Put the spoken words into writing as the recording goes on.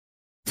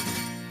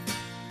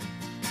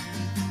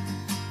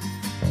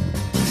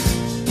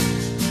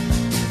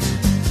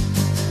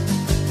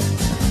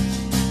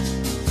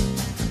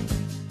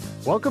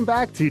Welcome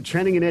back to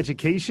Trending in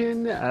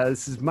Education.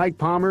 This is Mike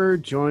Palmer,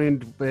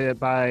 joined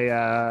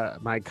by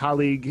my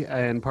colleague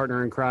and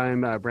partner in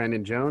crime,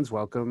 Brandon Jones.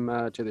 Welcome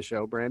to the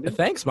show, Brandon.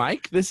 Thanks,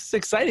 Mike. This is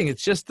exciting.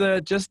 It's just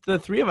the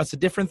three of us, a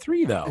different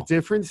three, though. A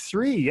different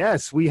three,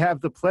 yes. We have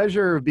the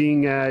pleasure of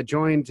being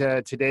joined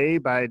today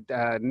by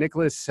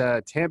Nicholas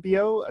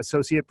Tampio,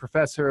 Associate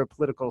Professor of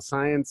Political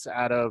Science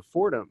out of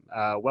Fordham.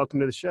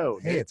 Welcome to the show.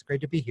 Hey, it's great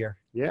to be here.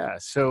 Yeah,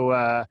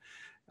 so...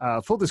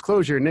 full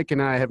disclosure, Nick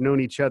and I have known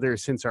each other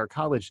since our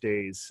college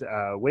days,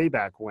 way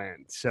back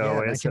when. So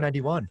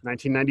 1991.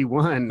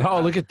 1991.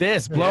 Oh, look at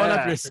this. Blowing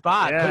up your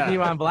spot, putting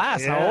you on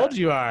blast. Yeah. How old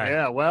you are.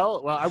 Yeah,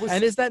 well, I was...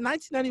 And is that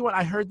 1991?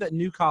 I heard that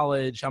New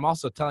College, I'm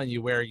also telling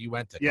you where you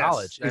went to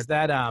college. Is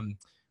that,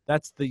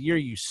 that's the year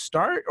you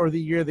start or the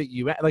year that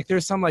you, like,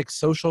 there's some like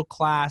social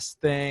class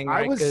thing.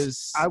 I right?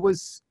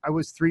 was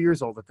 3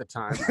 years old at the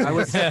time. I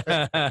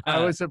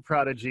was a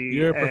prodigy.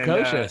 You're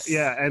precocious.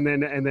 And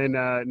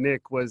then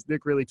Nick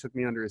really took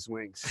me under his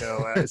wing.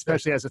 So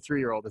especially as a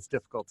 3-year-old, it's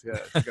difficult to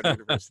go to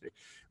university.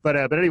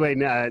 But anyway,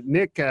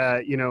 Nick,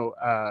 had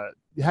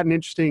an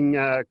interesting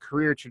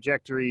career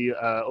trajectory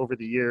over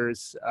the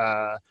years.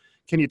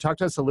 Can you talk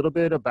to us a little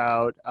bit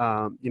about,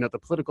 the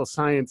political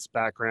science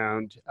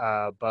background,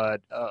 but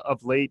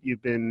of late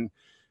you've been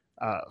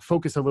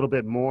focused a little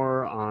bit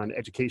more on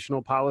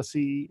educational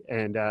policy,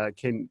 and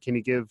can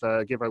you give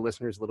our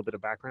listeners a little bit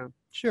of background?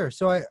 Sure.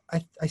 So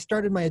I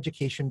started my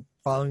education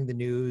following the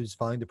news,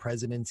 following the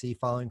presidency,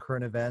 following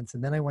current events,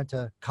 and then I went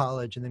to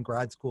college and then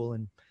grad school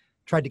and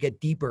tried to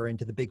get deeper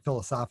into the big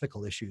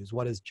philosophical issues.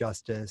 What is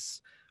justice?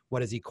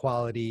 What is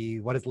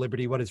equality? What is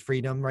liberty? What is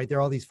freedom? Right? There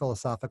are all these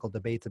philosophical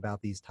debates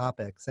about these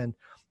topics. And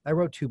I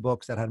wrote 2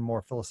 books that had a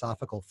more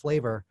philosophical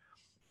flavor.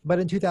 But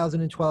in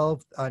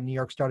 2012, New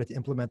York started to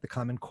implement the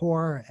Common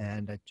Core,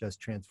 and it just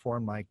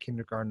transformed my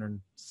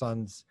kindergarten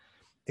son's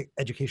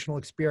educational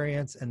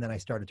experience. And then I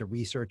started to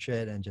research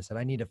it and just said,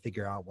 I need to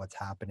figure out what's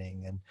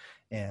happening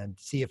and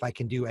see if I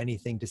can do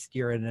anything to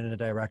steer it in a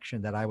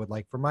direction that I would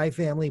like for my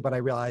family. But I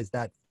realized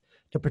that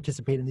to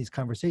participate in these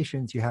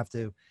conversations, you have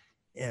to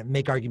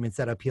make arguments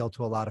that appeal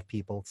to a lot of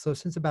people. So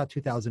since about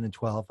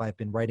 2012, I've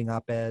been writing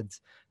op-eds.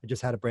 I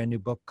just had a brand new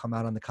book come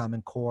out on the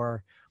Common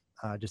Core.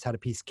 Just had a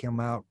piece come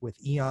out with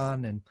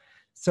Aeon. And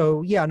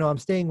so, I'm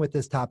staying with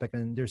this topic,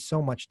 and there's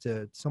so much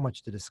to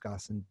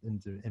discuss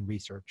and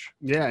research.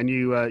 Yeah. And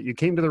you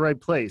came to the right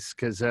place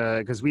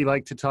because we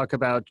like to talk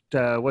about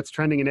what's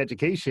trending in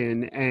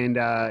education. And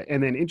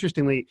then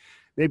interestingly,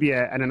 maybe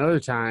at another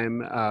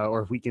time,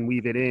 or if we can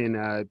weave it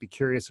in, be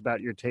curious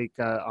about your take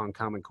on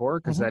Common Core,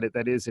 because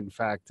that is in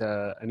fact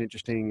an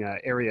interesting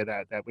area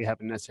that we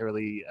haven't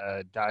necessarily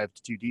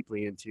dived too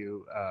deeply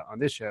into on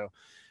this show.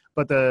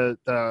 But the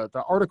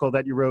article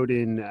that you wrote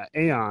in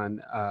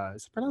Aeon,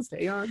 is it pronounced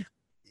Aeon?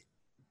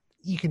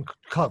 You can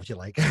call it what you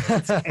like.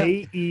 It's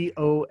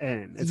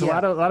AEON. It's a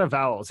lot of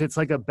vowels. It's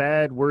like a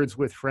bad Words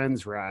with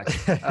Friends rack.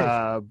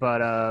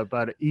 But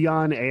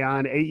Aeon,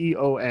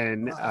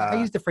 AEON. I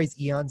used the phrase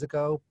eons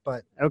ago,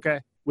 but okay,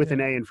 with an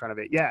A in front of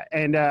it. Yeah,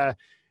 and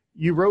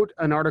you wrote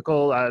an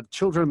article.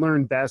 Children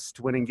learn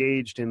best when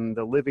engaged in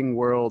the living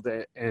world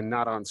and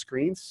not on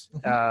screens.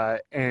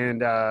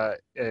 And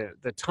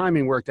the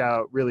timing worked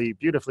out really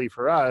beautifully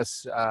for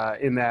us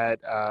in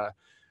that.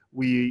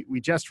 We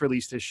just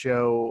released a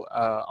show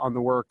on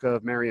the work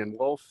of Marianne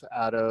Wolf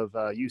out of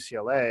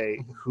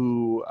UCLA,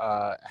 who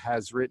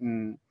has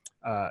written,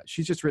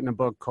 she's just written a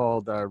book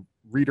called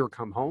Reader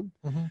Come Home,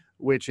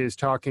 which is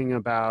talking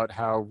about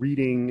how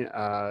reading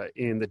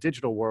in the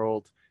digital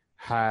world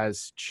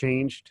has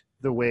changed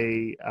the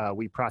way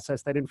we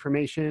process that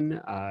information,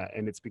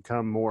 and it's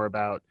become more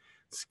about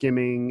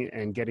skimming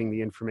and getting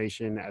the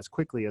information as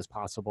quickly as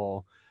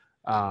possible.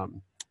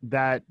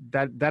 That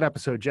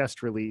episode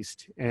just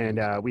released, and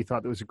we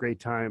thought it was a great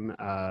time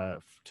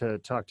to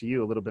talk to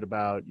you a little bit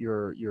about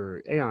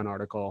your Aeon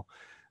article.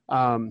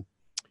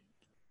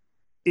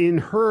 In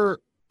her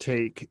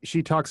take,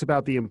 she talks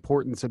about the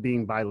importance of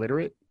being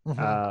biliterate,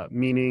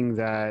 meaning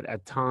that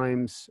at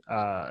times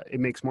it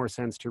makes more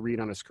sense to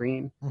read on a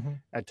screen.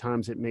 At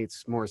times it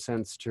makes more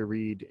sense to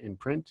read in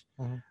print.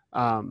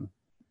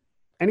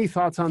 Any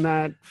thoughts on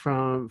that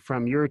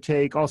from your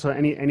take? Also,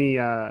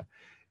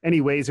 any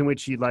ways in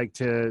which you'd like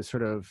to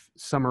sort of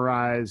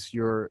summarize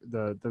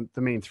the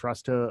main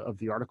thrust of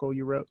the article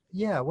you wrote?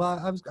 Yeah,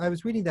 well, I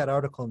was reading that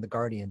article in The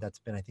Guardian that's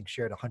been, I think,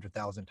 shared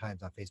 100,000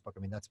 times on Facebook.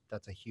 I mean,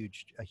 that's a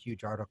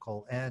huge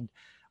article, and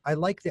I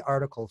like the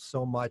article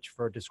so much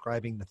for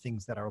describing the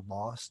things that are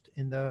lost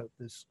in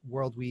this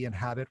world we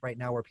inhabit right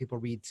now, where people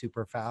read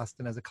super fast.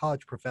 And as a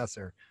college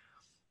professor,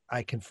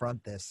 I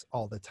confront this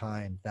all the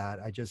time. That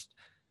I just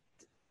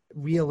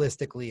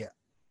realistically,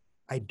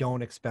 I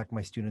don't expect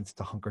my students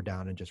to hunker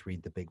down and just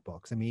read the big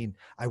books. I mean,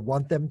 I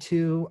want them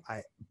to,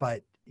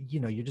 but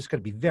you're just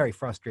going to be very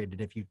frustrated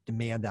if you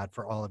demand that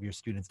for all of your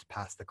students to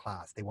pass the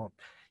class. They won't,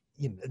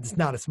 it's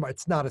not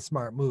a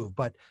smart move.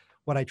 But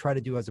what I try to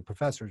do as a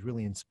professor is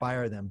really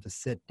inspire them to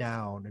sit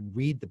down and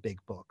read the big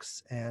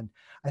books. And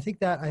I think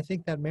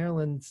that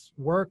Marilyn's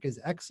work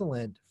is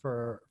excellent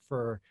for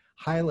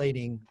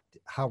highlighting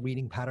how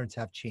reading patterns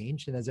have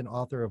changed. And as an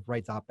author of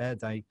writes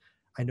op-eds, I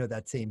know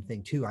that same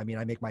thing too. I mean,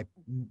 I make my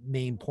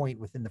main point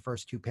within the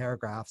first 2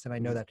 paragraphs, and I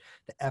know that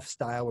the F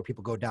style where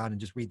people go down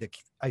and just read the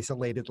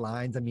isolated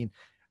lines. I mean,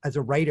 as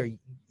a writer,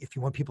 if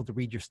you want people to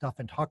read your stuff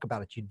and talk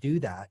about it, you do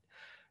that.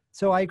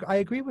 So I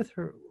agree with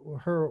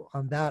her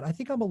on that. I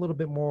think I'm a little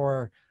bit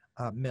more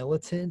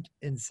militant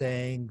in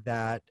saying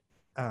that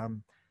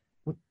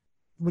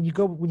when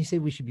you say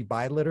we should be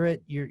biliterate,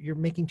 you're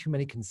making too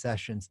many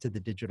concessions to the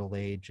digital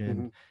age,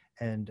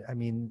 and I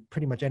mean,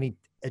 pretty much any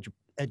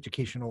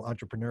educational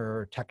entrepreneur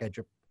or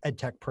ed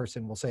tech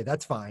person will say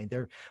that's fine.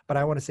 But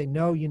I want to say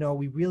no.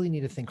 We really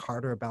need to think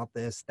harder about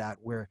this. That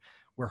we're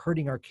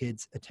hurting our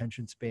kids'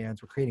 attention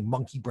spans. We're creating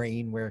monkey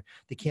brain where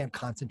they can't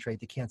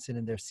concentrate, they can't sit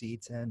in their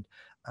seats. And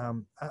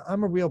I'm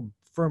a real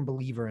firm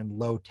believer in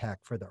low tech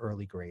for the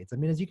early grades. I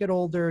mean, as you get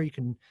older, you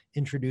can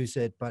introduce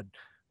it, but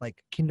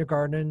like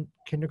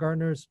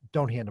kindergartners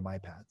don't hand them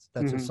iPads.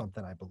 That's just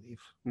something I believe.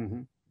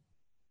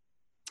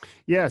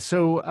 Yeah.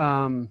 So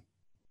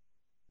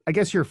I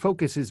guess your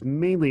focus is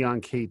mainly on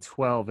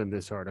K-12 in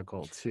this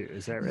article too.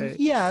 Is that right?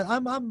 Yeah.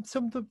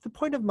 So the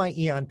point of my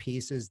Eon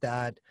piece is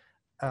that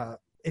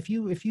if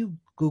you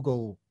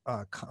Google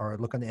or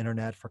look on the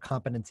internet for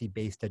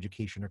competency-based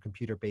education or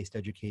computer-based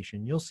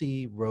education, you'll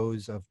see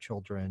rows of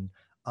children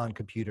on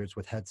computers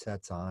with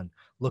headsets on,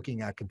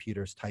 looking at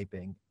computers,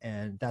 typing,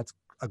 and that's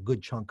a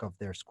good chunk of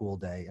their school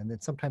day. And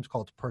it's sometimes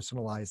called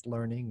personalized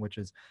learning, which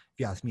is, if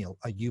you ask me,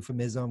 a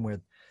euphemism where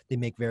they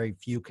make very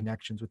few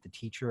connections with the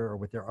teacher or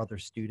with their other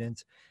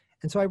students.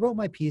 And so I wrote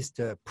my piece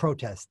to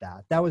protest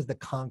that. That was the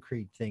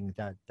concrete thing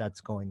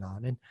that's going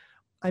on. And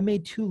I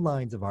made 2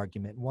 lines of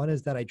argument. One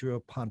is that I drew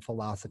upon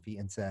philosophy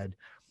and said,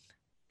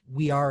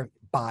 we are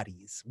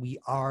bodies, we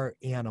are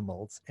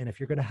animals. And if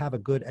you're going to have a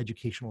good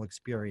educational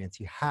experience,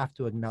 you have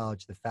to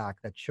acknowledge the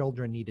fact that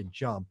children need to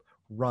jump,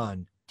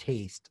 run,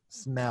 taste,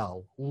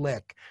 smell,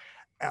 lick.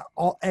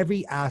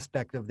 Every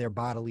aspect of their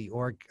bodily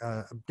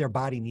their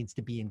body needs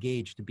to be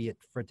engaged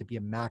for it to be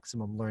a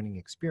maximum learning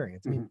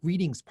experience. I mean,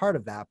 reading's part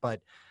of that,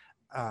 but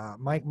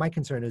my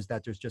concern is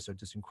that there's just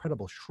this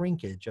incredible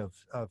shrinkage of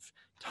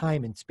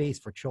time and space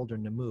for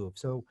children to move.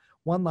 So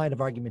one line of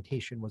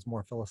argumentation was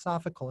more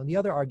philosophical, and the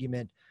other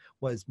argument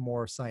was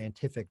more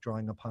scientific,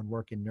 drawing upon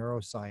work in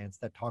neuroscience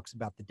that talks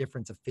about the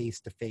difference of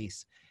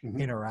face-to-face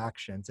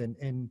interactions.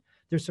 And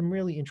there's some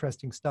really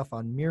interesting stuff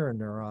on mirror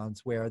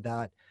neurons where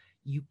that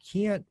you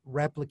can't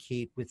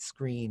replicate with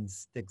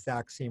screens the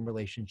exact same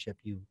relationship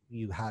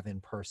you have in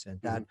person.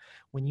 That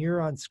when you're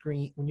on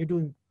screen, when you're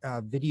doing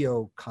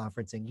video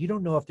conferencing, you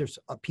don't know if there's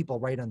people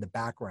right on the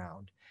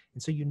background.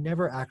 And so you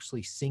never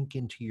actually sink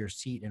into your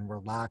seat and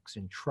relax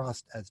and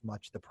trust as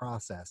much the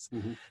process.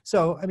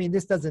 So, I mean,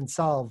 this doesn't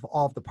solve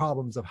all of the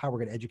problems of how we're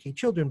going to educate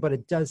children, but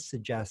it does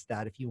suggest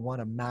that if you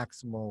want a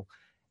maximal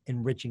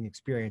enriching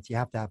experience, you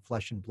have to have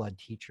flesh and blood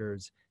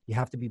teachers. You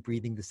have to be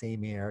breathing the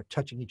same air,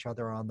 touching each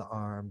other on the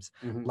arms,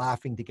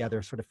 laughing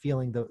together, sort of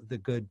feeling the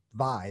good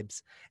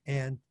vibes.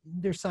 And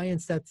there's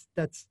science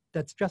that's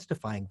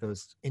justifying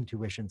those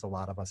intuitions a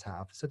lot of us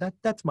have. So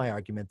that's my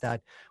argument,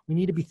 that we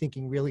need to be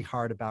thinking really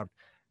hard about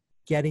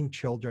getting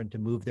children to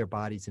move their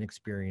bodies and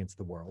experience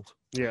the world.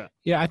 Yeah,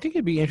 I think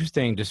it'd be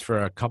interesting just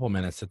for a couple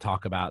minutes to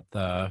talk about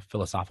the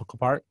philosophical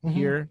part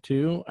here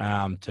too,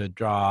 to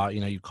draw,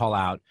 you call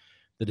out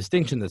the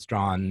distinction that's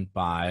drawn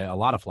by a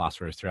lot of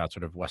philosophers throughout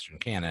sort of Western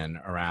canon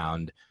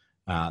around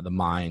the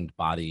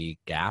mind-body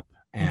gap,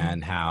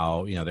 and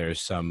how,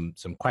 there's some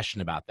question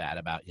about that,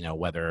 about,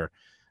 whether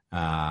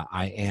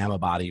I am a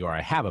body or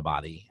I have a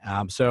body.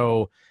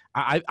 So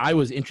I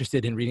was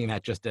interested in reading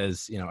that just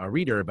as, a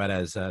reader, but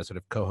as a sort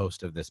of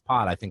co-host of this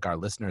pod, I think our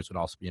listeners would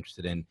also be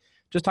interested in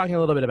just talking a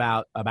little bit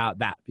about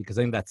that, because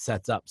I think that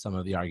sets up some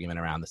of the argument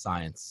around the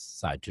science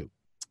side too.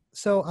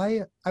 So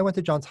I went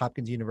to Johns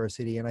Hopkins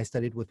University and I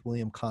studied with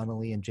William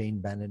Connolly and Jane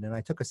Bennett, and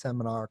I took a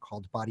seminar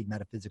called Body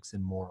Metaphysics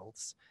and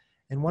Morals.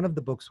 And one of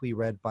the books we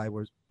read by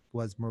was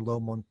Maurice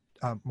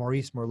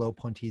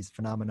Merleau-Ponty's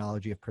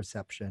Phenomenology of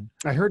Perception.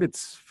 I heard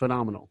it's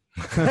phenomenal.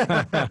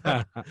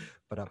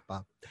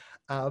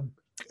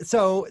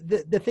 So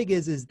the thing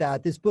is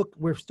that this book,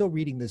 we're still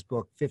reading this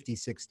book 50,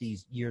 60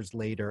 years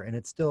later, and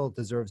it still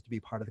deserves to be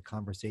part of the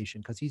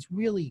conversation because he's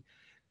really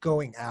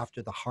going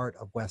after the heart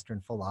of Western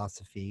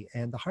philosophy.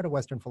 And the heart of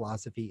Western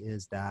philosophy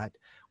is that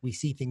we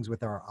see things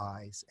with our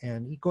eyes.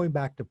 And going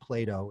back to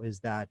Plato is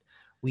that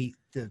the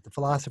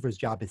philosopher's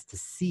job is to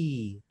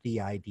see the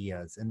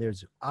ideas. And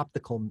there's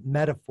optical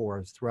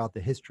metaphors throughout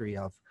the history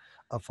of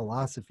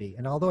philosophy.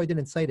 And although I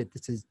didn't cite it,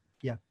 this is,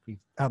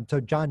 so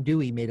John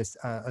Dewey made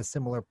a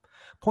similar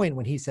point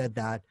when he said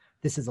that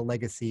this is a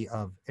legacy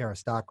of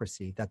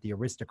aristocracy, that the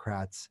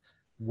aristocrats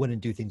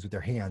wouldn't do things with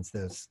their hands.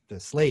 The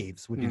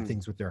slaves would do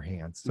things with their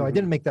hands. So I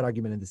didn't make that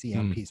argument in the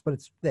CM piece, but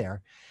it's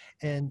there.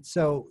 And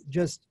so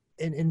just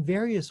in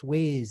various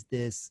ways,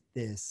 this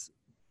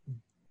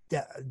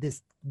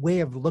this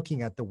way of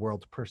looking at the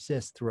world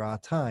persists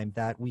throughout time,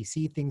 that we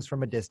see things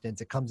from a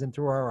distance. It comes in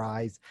through our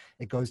eyes,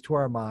 it goes to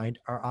our mind,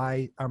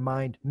 our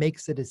mind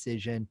makes a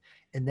decision,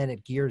 and then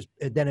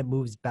it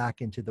moves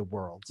back into the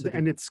world. So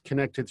and it's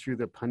connected through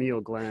the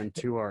pineal gland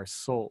to our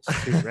souls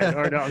too, right?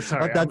 Or no, I'm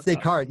sorry. that's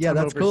Descartes. Yeah,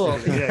 that's cool.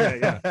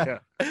 Yeah.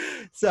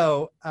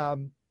 So,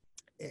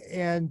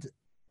 and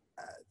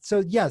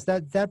so yes,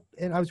 that,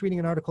 and I was reading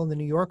an article in the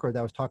New Yorker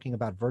that was talking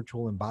about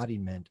virtual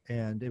embodiment,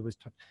 and it was,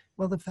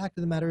 well, the fact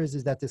of the matter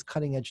is that this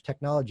cutting edge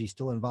technology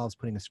still involves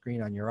putting a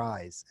screen on your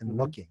eyes and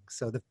looking.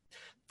 So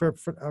for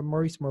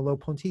Maurice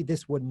Merleau-Ponty,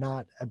 this would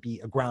not be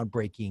a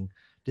groundbreaking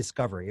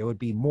discovery. It would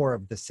be more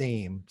of the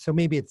same. So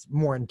maybe it's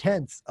more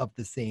intense of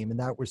the same in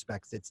that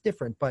respect. It's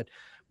different, but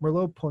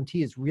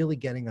Merleau-Ponty is really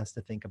getting us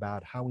to think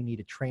about how we need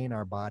to train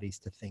our bodies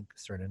to think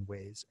certain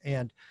ways.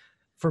 And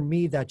for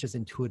me, that just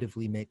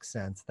intuitively makes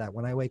sense, that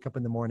when I wake up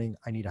in the morning,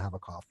 I need to have a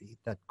coffee.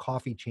 That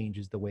coffee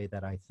changes the way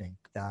that I think.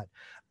 That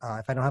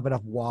if I don't have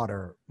enough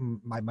water,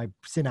 my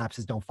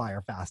synapses don't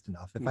fire fast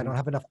enough. If I don't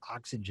have enough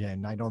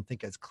oxygen, I don't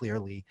think as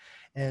clearly.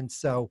 And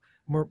so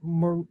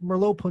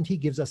Merleau-Ponty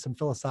gives us some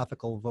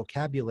philosophical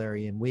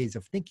vocabulary and ways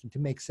of thinking to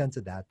make sense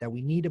of that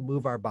we need to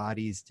move our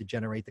bodies to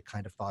generate the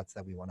kind of thoughts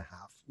that we want to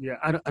have. Yeah,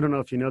 I don't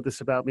know if you know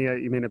this about me.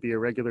 You may not be a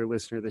regular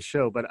listener of the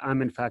show, but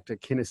I'm in fact a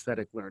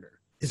kinesthetic learner.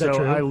 Is that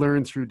true? I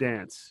learn through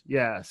dance.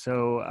 Yeah.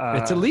 So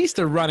it's at least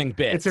a running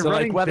bit. It's a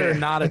running like whether bit. or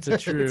not it's a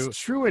true. It's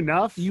true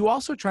enough. You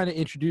also try to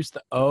introduce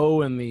the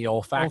O and the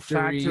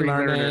olfactory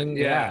learning.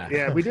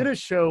 Yeah. We did a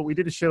show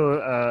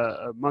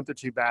a month or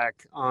two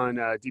back on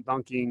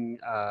debunking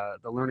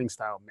the learning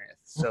style myth.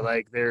 So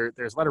like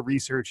there's a lot of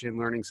research in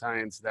learning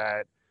science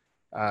that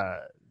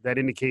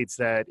indicates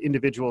that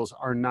individuals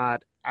are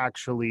not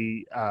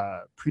actually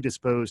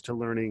predisposed to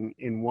learning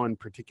in one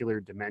particular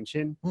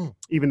dimension,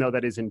 even though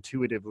that is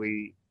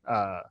intuitively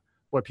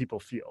what people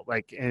feel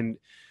like, and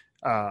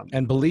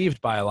believed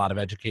by a lot of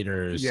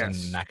educators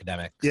yes. and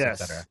academics,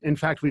 yes. etc. In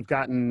fact, we've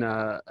gotten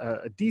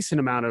a decent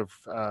amount of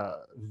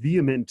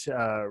vehement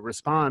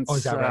response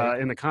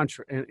in the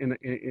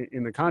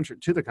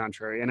to the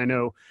contrary. And I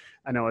know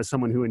as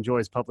someone who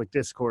enjoys public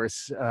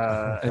discourse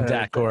and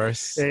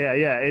discourse,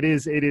 it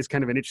is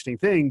kind of an interesting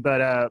thing.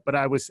 But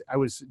I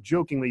was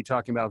jokingly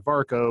talking about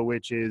VARCO,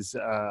 which is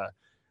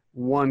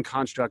one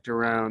construct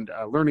around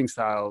learning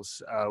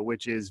styles,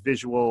 which is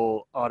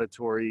visual,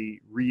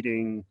 auditory,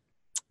 reading,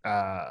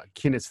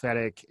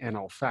 kinesthetic, and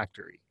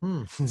olfactory.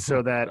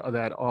 So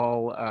that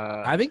all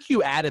I think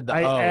you added the O.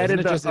 I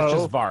added it's just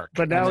VARC,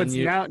 but now it's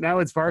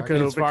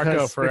VARCO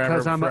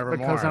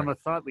because I'm a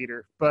thought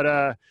leader.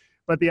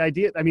 But the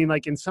idea, I mean,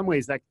 like in some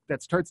ways that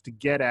starts to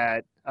get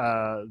at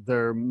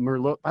the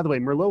Merleau. By the way,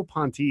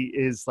 Merleau-Ponty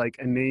is like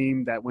a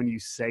name that when you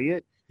say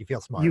it, you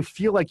feel smart. You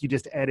feel like you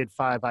just added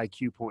 5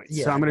 IQ points.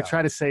 Yeah, so I'm going to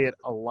try to say it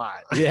a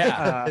lot.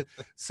 Yeah.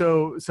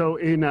 So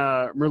in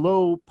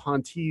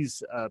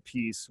Merleau-Ponty's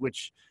piece,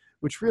 which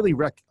really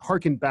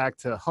harkened back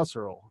to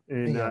Husserl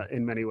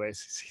in many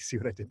ways. See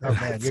what I did there? Oh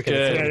man, you're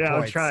good.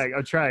 I'm trying. I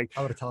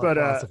would have told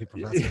philosophy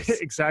professors.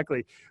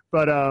 Exactly.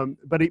 But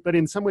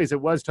in some ways it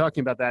was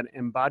talking about that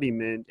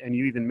embodiment, and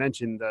you even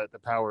mentioned the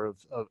power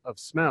of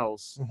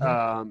smells.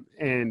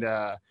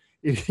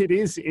 It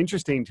is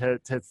interesting to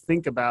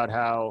think about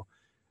how,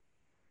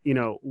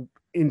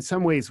 in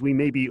some ways we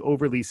may be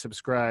overly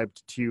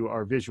subscribed to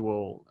our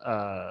visual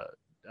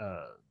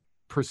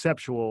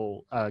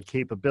perceptual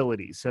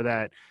capabilities, so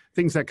that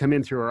things that come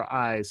in through our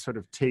eyes sort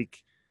of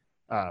take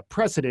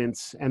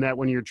precedence, and that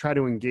when you're trying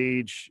to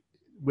engage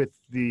with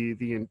the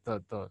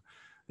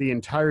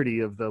entirety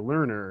of the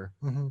learner,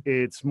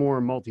 it's more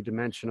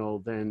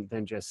multidimensional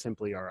than just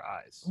simply our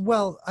eyes.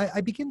 Well,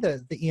 I begin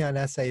the Aeon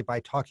essay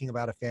by talking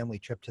about a family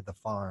trip to the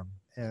farm,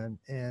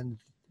 and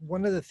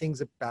one of the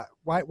things about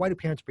why do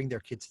parents bring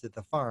their kids to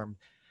the farm?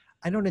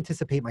 I don't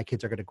anticipate my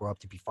kids are going to grow up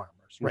to be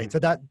farmers, right? So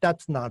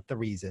that's not the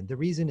reason. The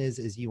reason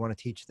is you want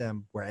to teach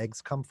them where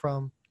eggs come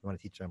from. You want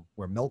to teach them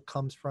where milk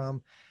comes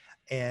from,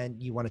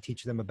 and you want to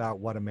teach them about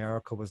what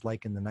America was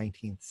like in the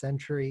 19th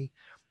century.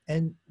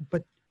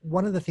 But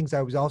one of the things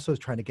I was also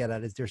trying to get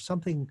at is there's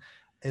something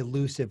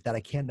elusive that I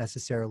can't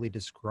necessarily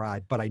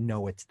describe, but I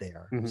know it's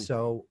there.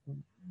 So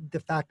the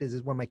fact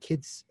is when my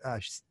kids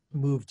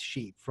moved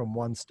sheep from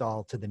one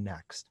stall to the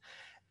next,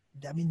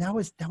 I mean, that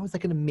was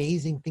like an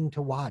amazing thing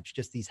to watch.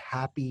 Just these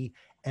happy,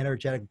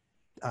 energetic,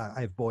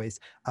 I have boys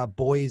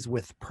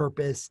with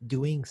purpose,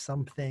 doing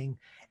something,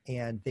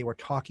 and they were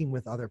talking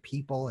with other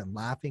people and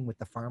laughing with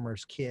the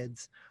farmers'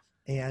 kids.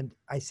 And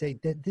I say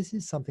that this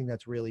is something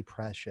that's really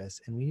precious,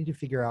 and we need to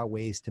figure out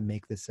ways to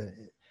make this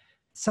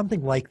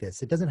something like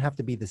this. It doesn't have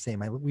to be the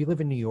same. We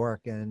live in New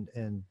York,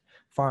 and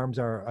farms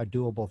are a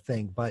doable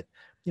thing, but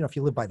if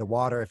you live by the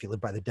water, if you live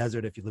by the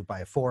desert, if you live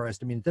by a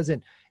forest, I mean,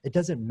 it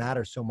doesn't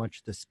matter so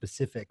much the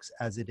specifics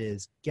as it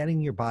is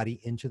getting your body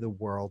into the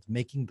world,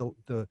 making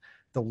the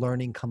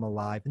learning come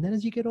alive. And then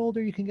as you get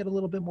older, you can get a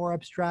little bit more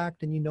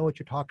abstract, and you know what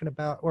you're talking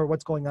about or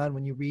what's going on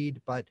when you read.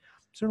 But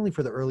certainly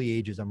for the early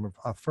ages, I'm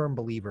a firm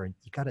believer in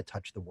you got to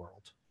touch the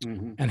world.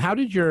 Mhm. And how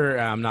did your,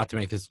 not to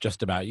make this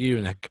just about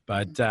you, Nick,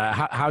 but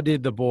how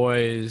did the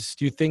boys,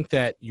 do you think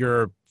that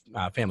your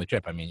family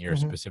trip, I mean, your Mhm.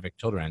 specific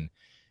children,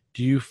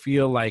 do you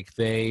feel like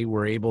they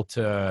were able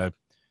to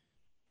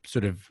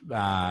sort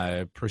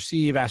of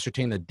perceive,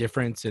 ascertain the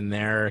difference in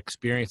their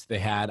experience they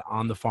had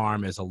on the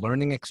farm as a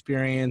learning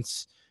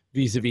experience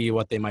vis-a-vis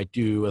what they might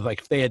do? Like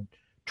if they had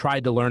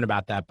tried to learn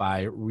about that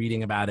by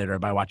reading about it or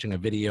by watching a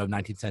video of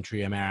 19th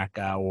century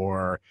America,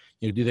 or,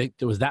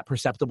 was that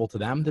perceptible to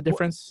them, the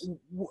difference?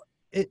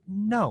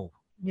 No,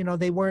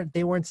 they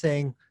weren't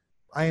saying,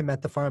 I am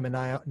at the farm and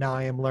now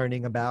I am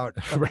learning about,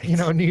 Right.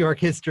 New York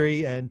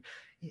history. And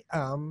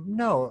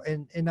no.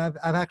 And I've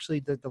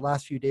actually, the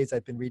last few days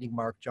I've been reading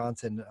Mark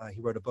Johnson.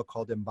 He wrote a book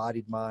called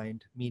Embodied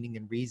Mind, Meaning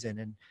and Reason.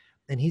 And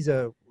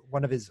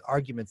one of his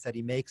arguments that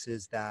he makes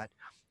is that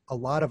a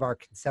lot of our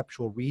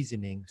conceptual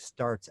reasoning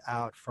starts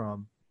out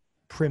from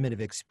primitive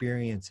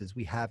experiences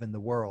we have in the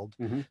world.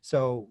 Mhm.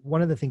 So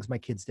one of the things my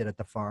kids did at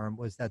the farm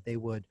was that they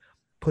would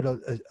put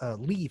a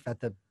leaf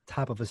at the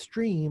top of a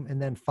stream and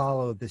then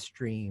follow the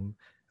stream,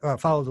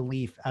 follow the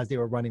leaf as they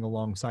were running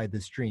alongside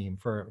the stream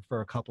for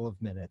a couple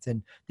of minutes.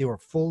 And they were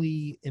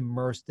fully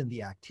immersed in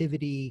the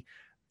activity.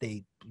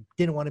 They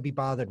didn't want to be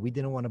bothered. We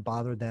didn't want to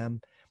bother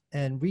them.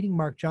 And reading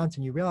Mark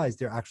Johnson, you realize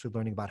they're actually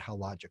learning about how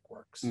logic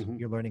works. Mhm.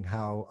 You're learning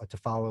how to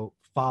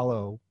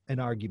follow an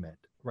argument,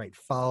 right?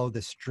 Follow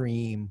the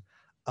stream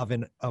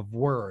of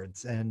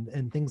words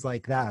and things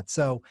like that.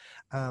 So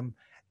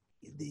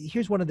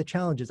here's one of the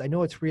challenges. I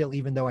know it's real,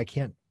 even though I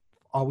can't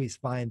always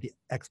find the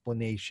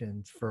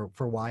explanations for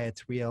why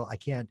it's real. I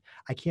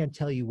can't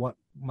tell you what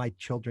my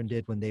children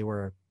did when they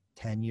were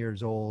 10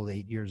 years old,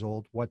 8 years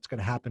old, what's going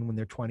to happen when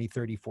they're 20,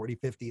 30, 40,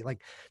 50.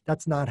 Like,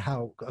 that's not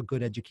how a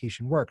good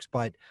education works.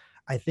 But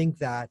I think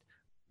that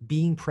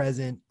being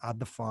present at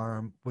the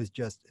farm was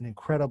just an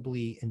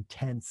incredibly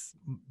intense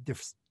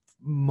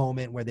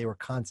moment where they were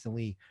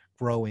constantly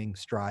growing,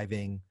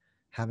 striving,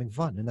 having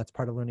fun. And that's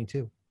part of learning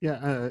too.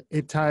 Yeah,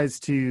 it ties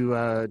to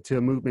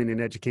a movement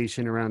in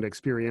education around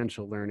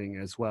experiential learning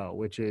as well,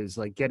 which is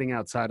like getting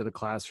outside of the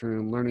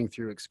classroom, learning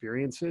through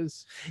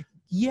experiences.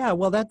 Yeah,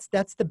 well, that's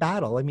the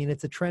battle. I mean,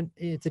 it's a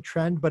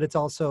trend, but it's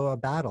also a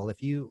battle.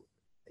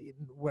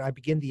 When I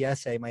begin the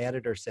essay, my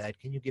editor said,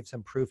 "Can you give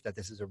some proof that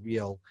this is a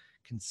real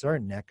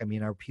concern, Nick? I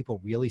mean, are people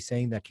really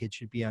saying that kids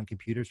should be on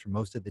computers for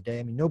most of the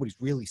day? I mean, nobody's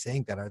really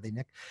saying that, are they,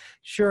 Nick?"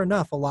 Sure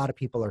enough, a lot of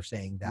people are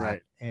saying that.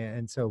 Right.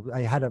 And so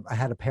I had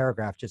a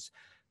paragraph just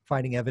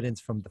finding evidence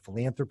from the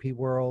philanthropy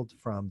world,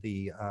 from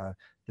the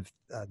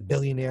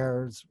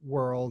billionaires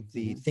world,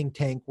 the think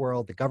tank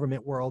world, the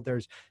government world.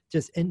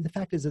 And the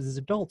fact is, as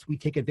adults, we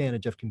take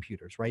advantage of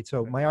computers, right?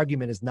 So my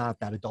argument is not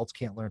that adults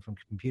can't learn from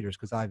computers,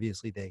 because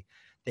obviously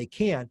they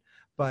can,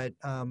 but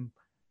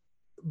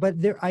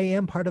I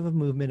am part of a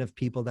movement of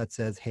people that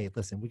says, hey,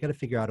 listen, we got to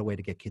figure out a way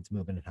to get kids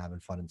moving and having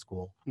fun in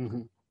school.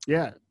 Mm-hmm.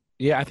 Yeah.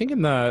 Yeah, I think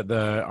in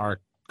our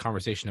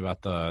conversation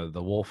about the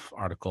Wolf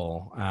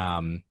article,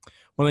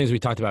 one of the things we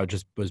talked about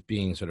just was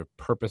being sort of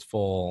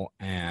purposeful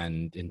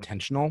and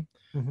intentional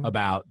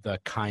about the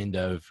kind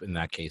of, in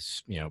that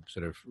case,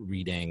 sort of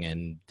reading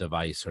and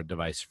device or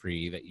device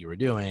free that you were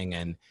doing.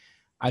 And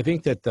I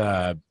think that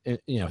the,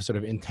 sort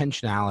of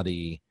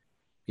intentionality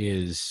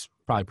is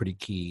probably pretty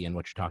key in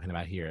what you're talking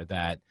about here,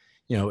 that,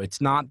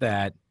 it's not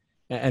that,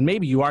 and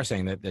maybe you are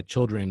saying that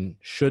children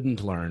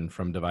shouldn't learn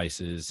from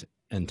devices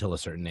until a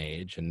certain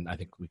age. And I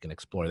think we can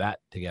explore that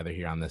together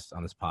here on this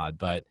pod.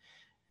 But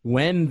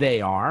when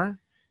they are,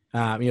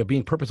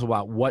 being purposeful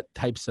about what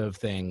types of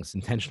things,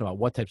 intentional about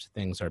what types of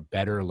things are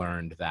better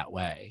learned that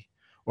way,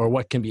 or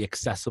what can be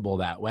accessible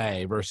that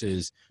way,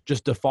 versus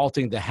just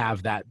defaulting to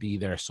have that be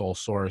their sole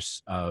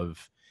source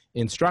of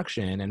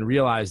instruction, and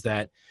realize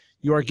that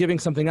you are giving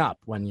something up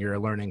when you're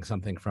learning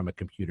something from a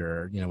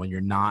computer, when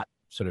you're not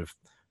sort of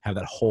have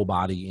that whole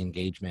body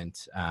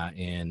engagement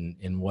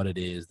in what it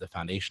is, the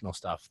foundational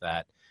stuff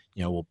that,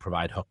 will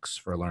provide hooks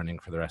for learning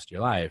for the rest of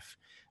your life.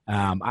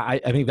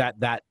 I think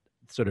that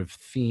sort of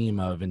theme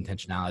of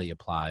intentionality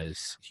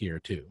applies here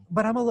too.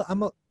 But I'm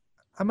going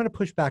to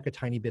push back a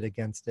tiny bit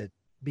against it,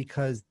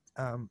 because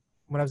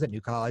when I was at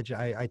New College,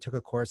 I took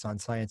a course on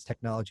science,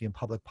 technology, and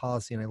public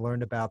policy, and I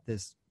learned about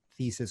this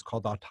thesis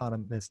called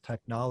autonomous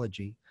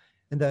technology.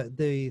 And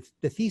the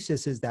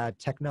thesis is that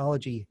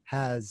technology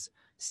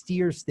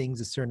steers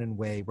things a certain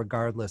way,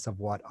 regardless of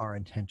what our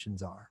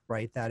intentions are,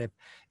 right? That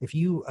if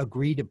you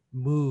agree to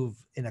move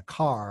in a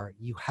car,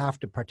 you have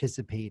to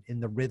participate in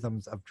the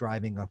rhythms of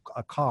driving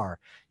a car.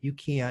 You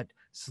can't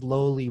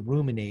slowly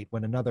ruminate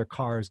when another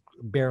car is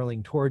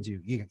barreling towards you.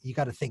 You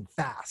got to think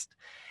fast.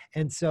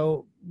 And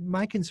so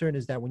my concern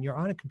is that when you're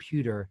on a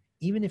computer,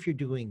 even if you're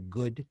doing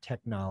good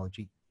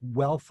technology,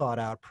 well thought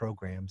out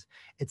programs,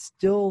 it's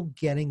still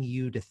getting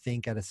you to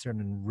think at a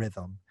certain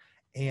rhythm.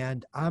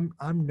 And I'm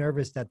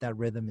nervous that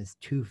rhythm is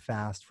too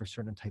fast for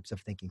certain types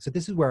of thinking. So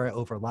this is where I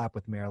overlap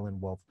with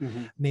Marilyn Wolf.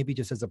 Maybe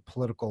just as a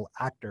political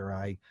actor,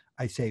 I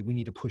say we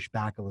need to push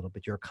back a little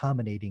bit. You're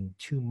accommodating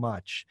too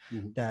much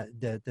that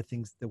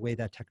the way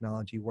that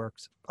technology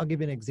works. I'll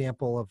give you an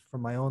example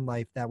from my own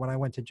life, that when I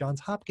went to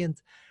Johns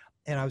Hopkins,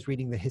 and I was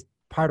reading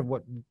part of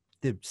what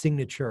the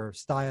signature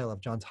style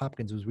of Johns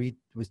Hopkins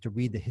was to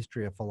read the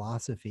history of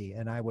philosophy.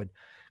 And I would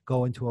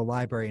go into a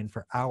library and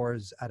for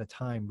hours at a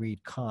time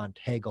read Kant,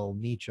 Hegel,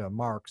 Nietzsche,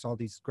 Marx, all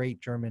these great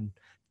German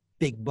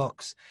big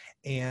books.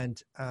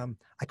 And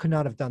I could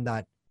not have done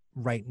that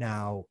right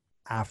now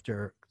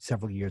after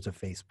several years of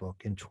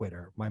Facebook and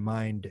Twitter. My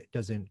mind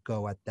doesn't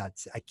go at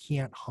that. I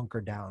can't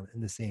hunker down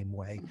in the same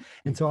way.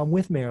 And so I'm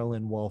with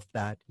Marilyn Wolf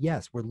that,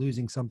 yes, we're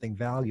losing something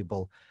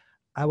valuable.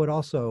 I would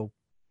also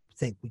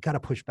think we got to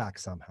push back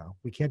somehow.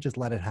 We can't just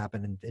let it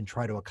happen and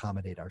try to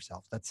accommodate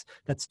ourselves.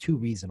 That's too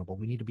reasonable.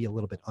 We need to be a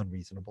little bit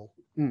unreasonable.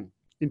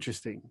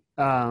 Interesting.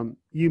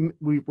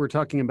 We were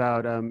talking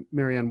about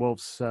Marianne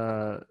Wolf's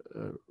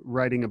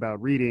writing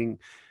about reading.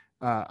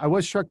 I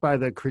was struck by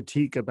the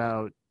critique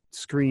about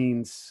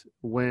screens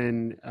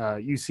when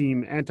you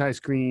seem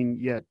anti-screen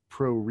yet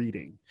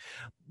pro-reading.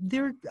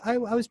 I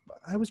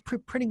was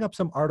printing up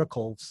some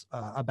articles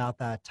about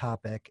that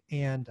topic,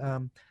 and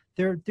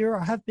there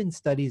have been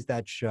studies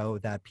that show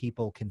that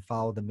people can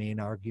follow the main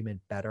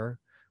argument better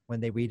when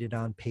they read it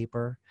on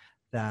paper.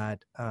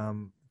 That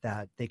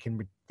they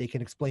can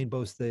explain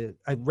both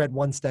I read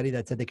one study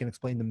that said they can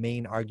explain the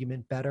main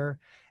argument better,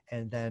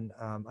 and then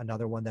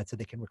another one that said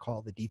they can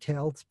recall the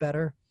details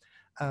better.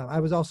 I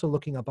was also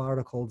looking up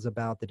articles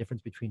about the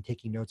difference between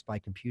taking notes by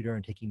computer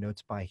and taking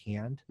notes by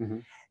hand. Mm-hmm.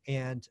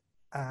 And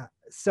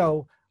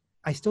so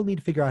I still need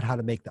to figure out how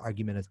to make the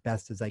argument as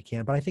best as I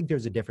can, but I think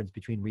there's a difference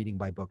between reading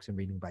by books and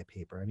reading by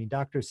paper. I mean,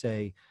 doctors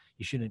say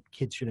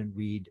kids shouldn't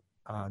read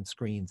on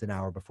screens an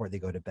hour before they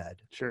go to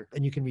bed. Sure.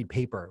 And you can read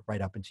paper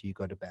right up until you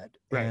go to bed.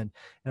 Right. And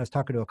I was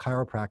talking to a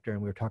chiropractor,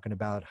 and we were talking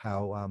about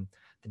how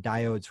the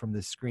diodes from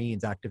the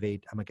screens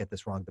activate, I'm gonna get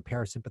this wrong, the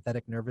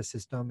parasympathetic nervous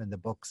system, and the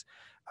books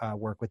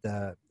work with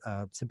the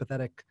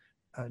sympathetic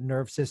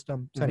nerve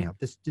system. So anyhow,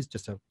 this is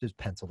just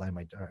pencil I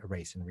might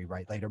erase and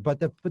rewrite later. But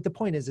the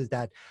point is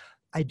that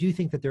I do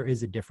think that there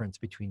is a difference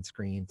between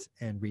screens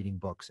and reading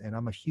books. And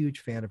I'm a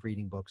huge fan of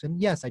reading books. And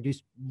yes, I do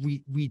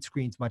read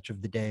screens much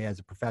of the day as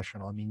a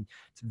professional. I mean,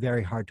 it's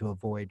very hard to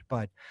avoid.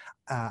 But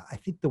I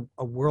think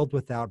a world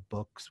without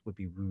books would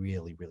be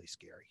really, really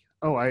scary.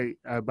 Oh,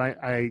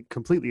 I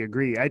completely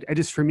agree. I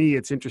just, for me,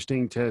 it's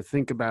interesting to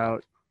think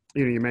about,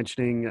 you're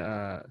mentioning,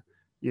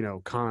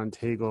 Kant,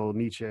 Hegel,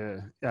 Nietzsche,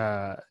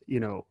 an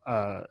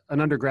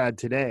undergrad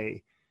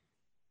today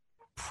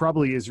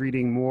probably is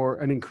reading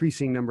an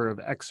increasing number of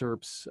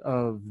excerpts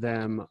of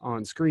them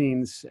on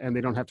screens, and they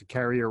don't have to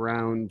carry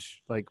around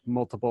like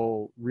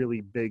multiple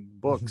really big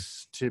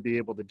books to be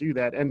able to do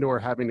that, and or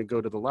having to go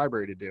to the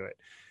library to do it.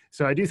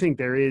 So I do think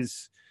there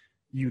is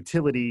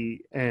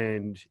utility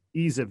and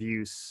ease of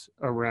use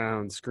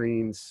around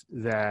screens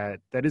that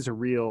is a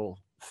real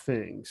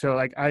thing. So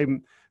like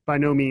I'm by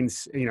no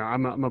means,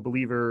 I'm a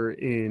believer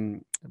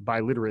in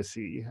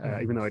biliteracy,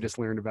 even though I just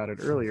learned about it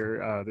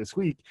earlier this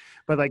week.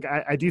 But like,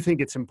 I do think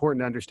it's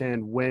important to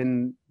understand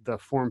when the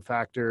form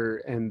factor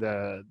and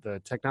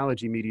the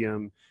technology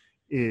medium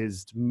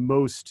is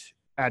most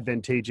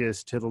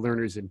advantageous to the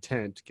learner's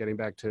intent, getting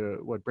back to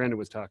what Brandon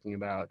was talking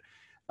about.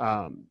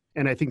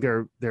 And I think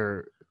there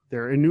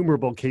are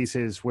innumerable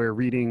cases where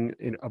reading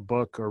in a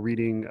book or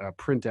reading a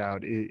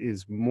printout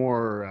is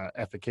more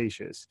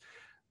efficacious.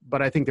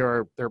 But I think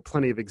there are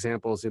plenty of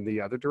examples in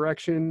the other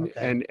direction.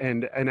 Okay.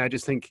 And I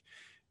just think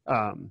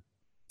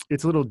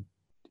it's a little,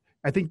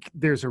 I think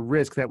there's a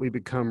risk that we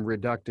become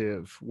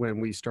reductive when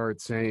we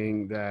start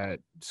saying that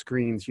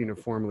screens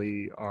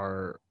uniformly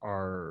are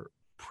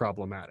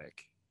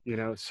problematic,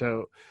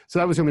 so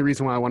that was the only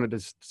reason why I wanted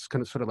to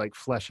kind of sort of like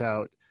flesh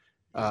out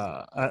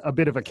a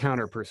bit of a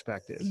counter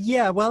perspective.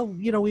 Yeah, well,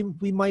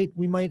 we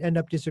might end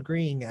up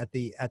disagreeing at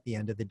the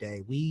end of the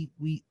day. We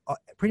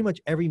pretty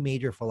much every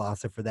major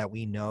philosopher that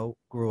we know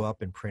grew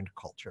up in print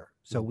culture.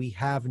 So we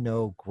have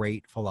no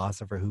great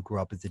philosopher who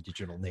grew up as a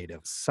digital native.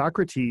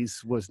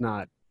 Socrates was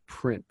not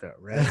print though,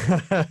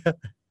 right?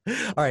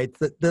 All right,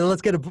 then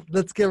let's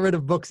get rid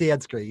of books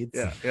and screens.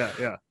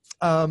 Yeah.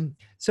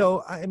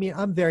 So, I mean,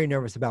 I'm very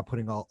nervous about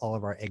putting all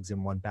of our eggs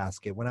in one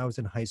basket. When I was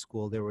in high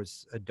school, there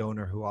was a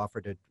donor who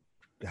offered to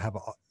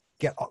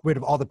get rid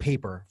of all the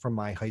paper from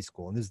my high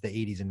school, and this is the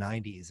 80s and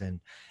 90s,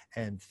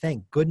 and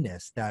thank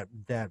goodness that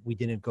we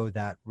didn't go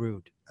that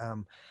route.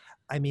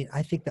 I mean,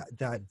 I think that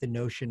the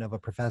notion of a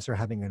professor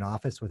having an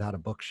office without a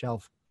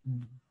bookshelf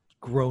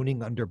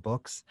groaning under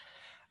books,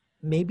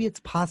 maybe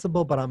it's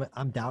possible, but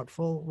I'm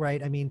doubtful,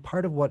 right? I mean,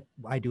 part of what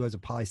I do as a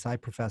poli-sci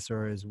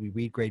professor is we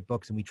read great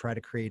books and we try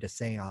to create a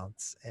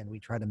seance, and we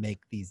try to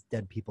make these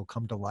dead people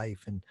come to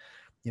life. And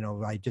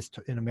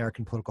in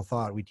American Political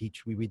Thought, we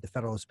read the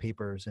Federalist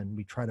Papers, and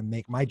we try to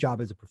make, my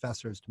job as a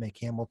professor is to make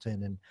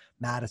Hamilton and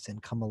Madison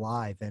come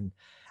alive. And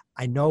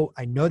I know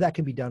that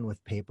can be done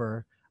with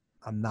paper.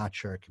 I'm not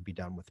sure it can be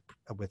done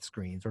with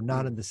screens, or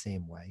not in the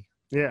same way.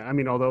 Yeah, I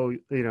mean, although,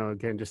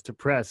 again, just to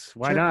press,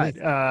 why not?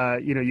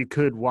 You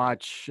could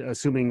watch,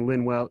 assuming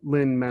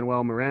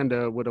Lin-Manuel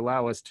Miranda would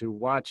allow us to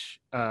watch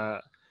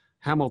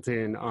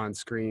Hamilton on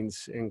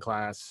screens in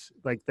class.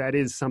 Like, that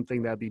is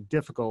something that'd be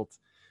difficult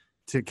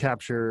to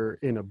capture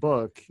in a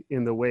book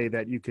in the way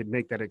that you could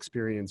make that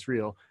experience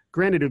real.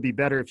 Granted, it would be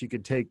better if you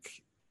could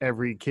take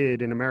every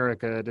kid in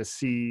America to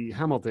see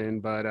Hamilton,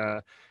 but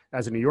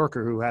as a New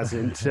Yorker who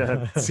hasn't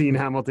seen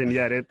Hamilton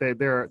yet,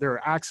 there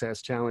are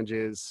access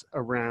challenges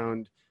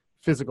around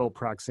physical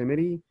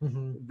proximity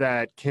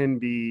that can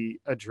be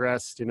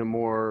addressed in a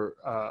more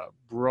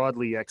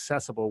broadly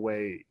accessible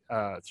way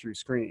through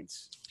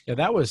screens. Yeah,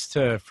 that was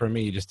for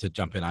me, just to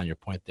jump in on your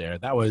point there,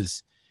 that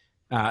was,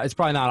 it's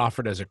probably not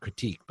offered as a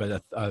critique,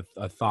 but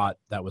a thought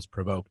that was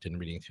provoked in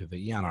reading through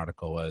the Eon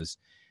article was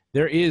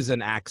there is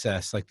an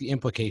access, like the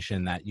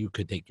implication that you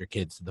could take your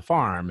kids to the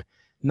farm.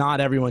 Not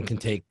everyone can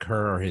take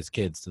her or his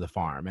kids to the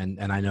farm.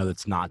 And I know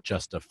that's not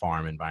just a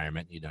farm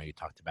environment. You know, you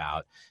talked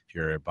about if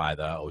you're by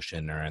the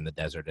ocean or in the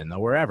desert and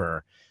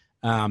wherever.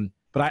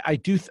 But I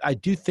do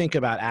think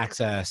about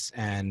access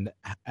and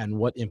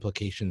what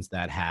implications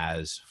that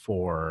has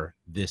for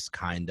this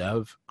kind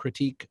of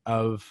critique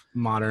of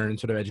modern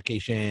sort of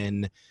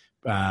education,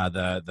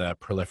 the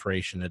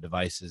proliferation of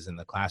devices in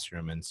the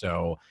classroom. And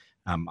so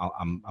I'm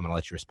going to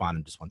let you respond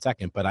in just one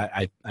second. But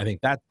I think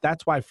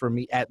that's why, for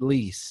me at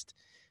least,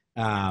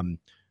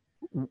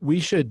 we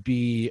should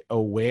be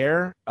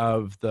aware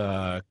of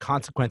the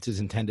consequences,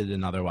 intended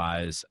and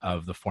otherwise,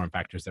 of the form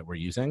factors that we're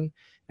using.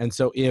 And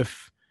so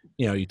if,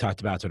 you know, you talked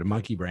about sort of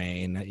monkey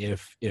brain,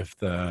 if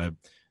the,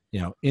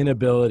 you know,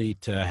 inability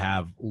to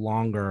have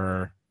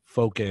longer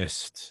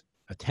focused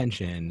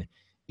attention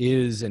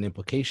is an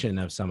implication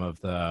of some of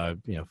the,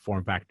 you know,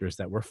 form factors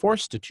that we're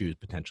forced to choose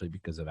potentially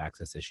because of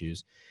access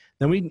issues,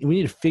 then we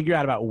need to figure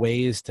out about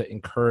ways to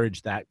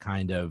encourage that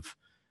kind of,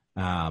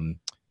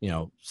 you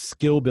know,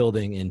 skill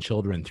building in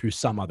children through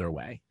some other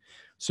way.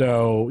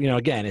 So, you know,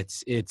 again,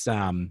 it's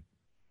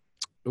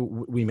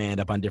we may end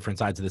up on different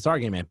sides of this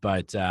argument,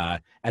 but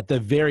at the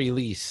very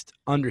least,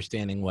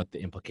 understanding what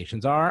the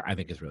implications are, I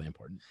think, is really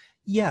important.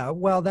 Yeah,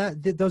 well,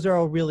 those are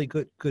all really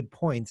good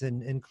points.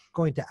 And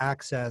going to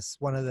access,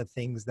 one of the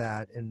things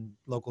that in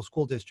local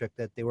school district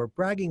that they were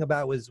bragging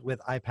about was with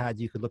iPads,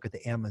 you could look at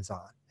the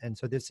Amazon. And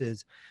so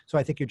so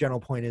I think your general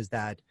point is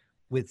that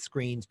with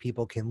screens,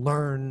 people can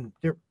learn.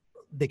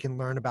 They can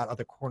learn about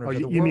other corners of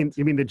the world.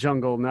 You mean the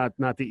jungle, not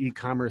the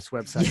e-commerce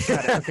website.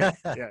 Okay.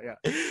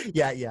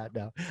 Yeah.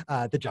 No,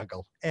 the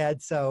jungle.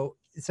 And so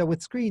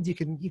with screens, you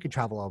can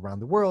travel all around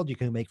the world. You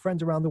can make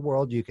friends around the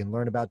world. You can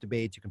learn about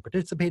debates. You can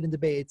participate in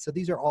debates. So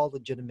these are all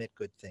legitimate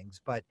good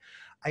things. But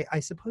I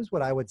suppose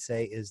what I would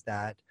say is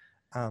that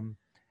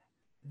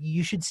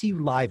you should see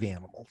live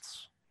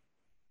animals.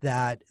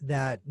 That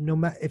no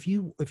matter if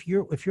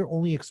your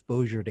only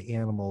exposure to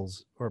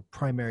animals or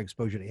primary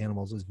exposure to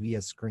animals is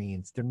via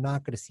screens, they're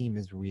not going to seem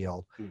as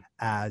real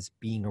as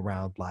being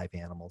around live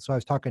animals. So I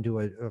was talking to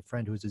a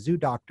friend who's a zoo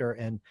doctor,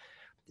 and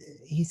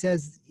he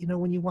says, you know,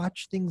 when you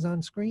watch things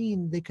on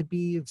screen, they could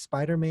be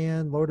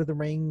Spider-Man, Lord of the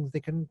Rings.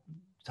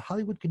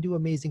 Hollywood can do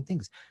amazing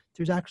things.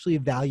 There's actually a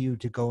value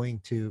to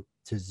going to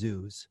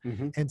zoos.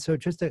 And so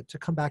just to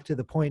come back to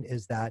the point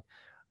is that,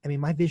 I mean,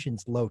 my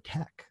vision's low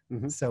tech.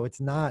 So it's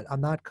not,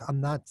 I'm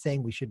not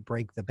saying we should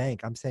break the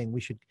bank. I'm saying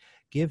we should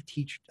give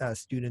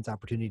students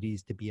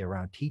opportunities to be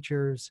around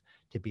teachers,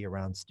 to be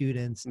around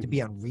students, to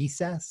be on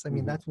recess. I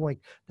mean,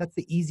 that's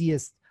the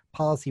easiest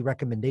policy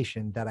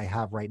recommendation that I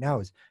have right now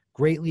is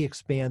greatly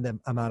expand the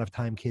amount of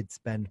time kids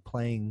spend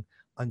playing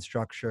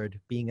unstructured,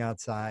 being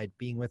outside,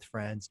 being with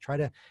friends. Try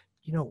to,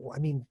 you know, I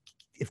mean,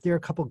 if there are a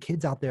couple of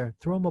kids out there,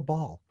 throw them a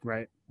ball.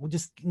 Right. We'll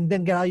just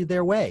then get out of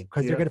their way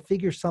because they're going to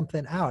figure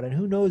something out. And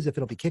who knows if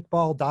it'll be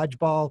kickball,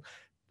 dodgeball,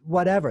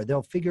 whatever.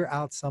 They'll figure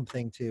out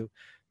something to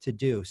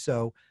do.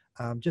 So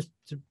just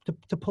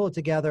to pull it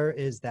together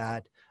is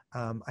that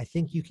I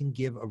think you can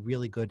give a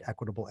really good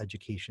equitable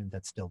education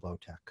that's still low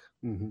tech.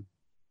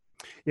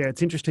 Yeah,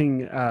 it's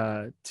interesting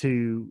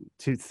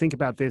to think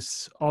about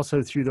this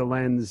also through the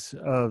lens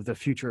of the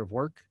future of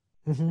work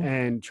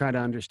and try to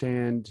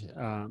understand.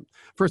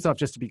 First off,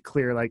 just to be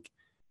clear, like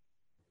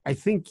I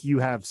think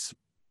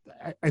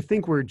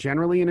we're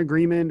generally in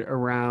agreement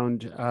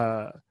around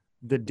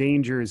the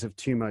dangers of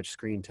too much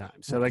screen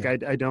time. So like,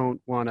 I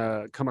don't want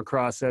to come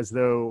across as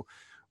though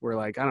we're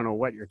like, I don't know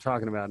what you're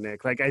talking about,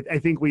 Nick. Like, I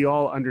think we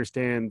all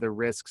understand the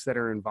risks that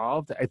are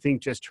involved. I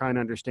think just trying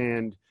to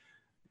understand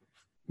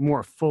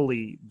more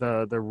fully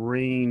the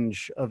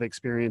range of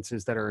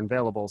experiences that are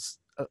available,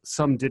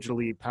 some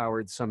digitally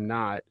powered, some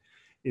not,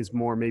 is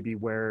more maybe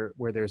where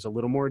there's a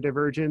little more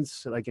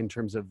divergence, like in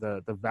terms of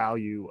the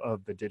value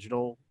of the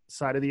digital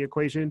side of the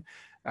equation.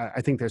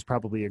 I think there's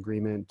probably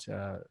agreement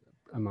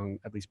among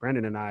at least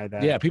Brendan and I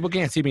that people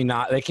can't see me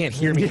they can't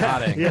hear me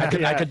nodding.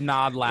 I could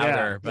nod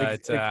louder,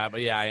 but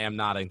yeah, I am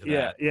nodding to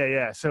that.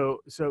 Yeah. So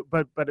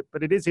but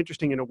it is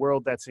interesting in a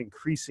world that's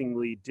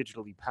increasingly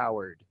digitally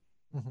powered.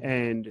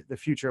 And the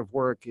future of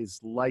work is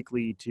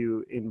likely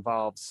to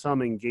involve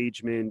some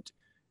engagement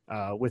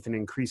with an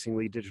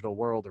increasingly digital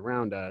world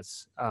around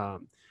us.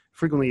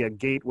 Frequently a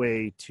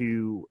gateway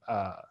to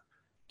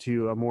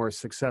a more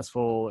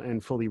successful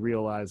and fully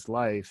realized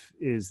life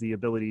is the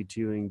ability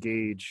to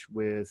engage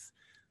with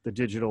the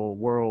digital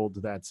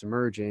world that's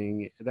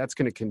emerging, that's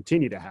going to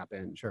continue to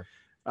happen. Sure.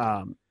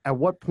 At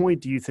what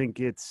point do you think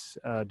it's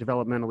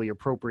developmentally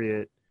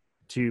appropriate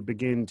to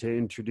begin to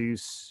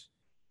introduce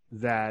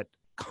that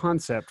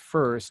concept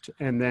first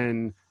and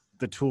then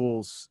the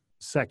tools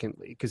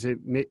secondly? Because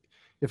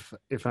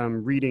if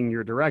I'm reading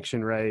your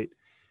direction right,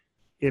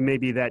 it may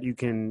be that you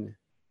can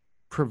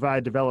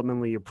provide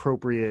developmentally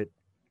appropriate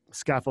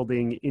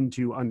scaffolding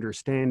into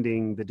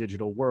understanding the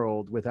digital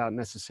world without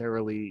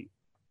necessarily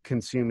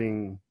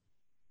consuming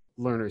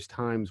learners'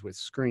 times with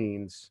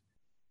screens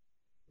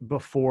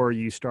before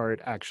you start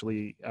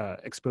actually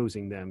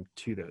exposing them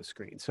to those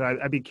screens. So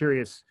I'd be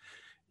curious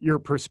your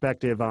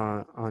perspective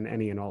on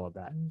any and all of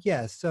that.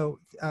 Yeah. So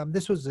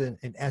this was an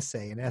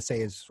essay. An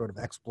essay is sort of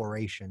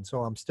exploration.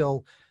 So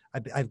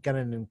I've got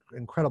an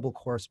incredible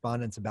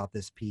correspondence about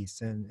this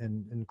piece,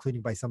 and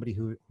including by somebody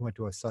who went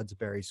to a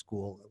Sudbury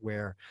school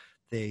where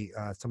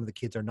some of the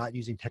kids are not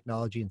using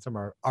technology and some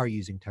are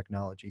using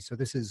technology. So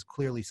this is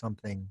clearly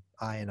something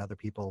I and other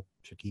people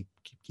should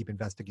keep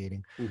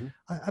investigating. Mm-hmm.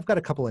 I've got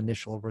a couple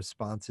initial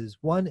responses.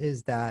 One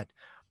is that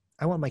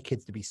I want my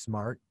kids to be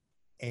smart,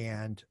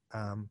 and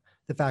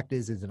the fact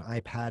is an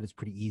iPad is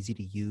pretty easy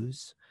to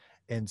use.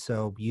 And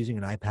so using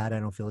an iPad, I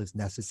don't feel is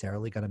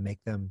necessarily going to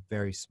make them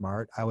very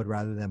smart. I would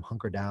rather them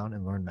hunker down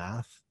and learn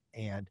math.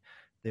 And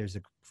there's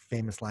a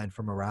famous line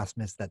from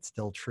Erasmus that's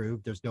still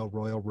true. There's no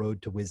royal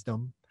road to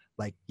wisdom.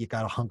 Like, you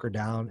got to hunker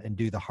down and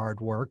do the hard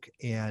work.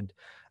 And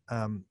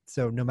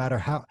so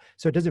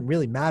it doesn't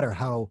really matter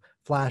how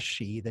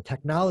flashy the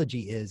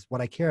technology is.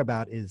 What I care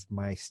about is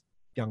my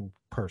young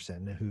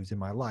person who's in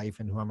my life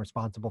and who I'm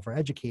responsible for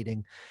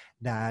educating,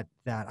 that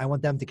I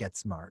want them to get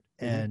smart.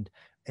 Mm-hmm.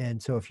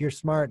 And so if you're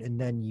smart and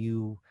then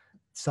you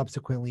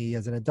subsequently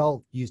as an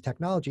adult use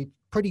technology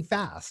pretty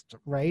fast,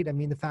 right? I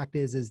mean, the fact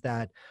is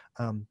that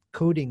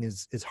coding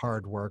is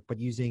hard work, but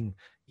using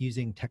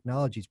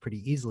technologies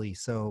pretty easily.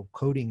 So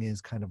coding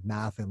is kind of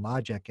math and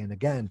logic. And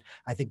again,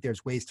 I think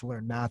there's ways to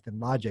learn math and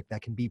logic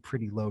that can be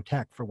pretty low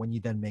tech for when you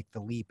then make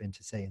the leap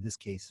into, say, in this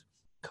case,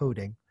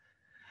 coding.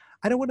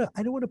 I don't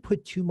want to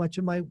put too much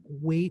of my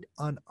weight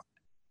on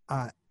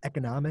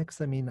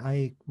economics. I mean,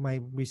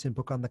 my recent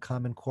book on the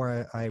Common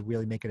Core, I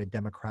really make it a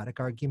democratic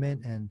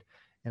argument, and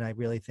I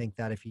really think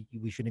that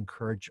we should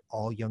encourage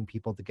all young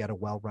people to get a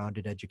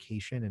well-rounded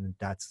education, and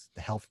that's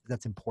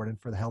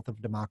important for the health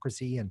of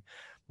democracy. And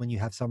when you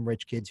have some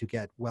rich kids who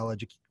get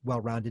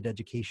well-rounded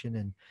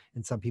education,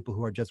 and some people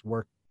who are just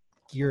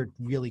geared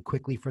really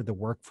quickly for the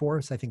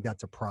workforce, I think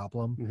that's a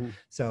problem. Mm-hmm.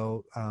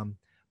 So,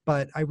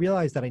 but I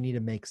realize that I need to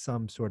make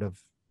some sort of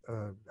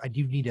I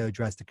do need to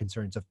address the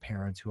concerns of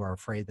parents who are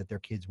afraid that their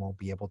kids won't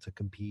be able to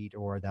compete,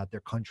 or that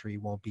their country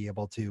won't be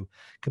able to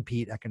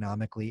compete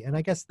economically. And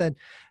I guess that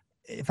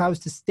if I was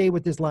to stay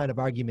with this line of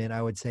argument,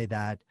 I would say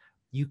that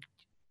you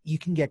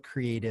can get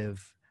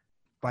creative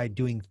by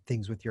doing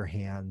things with your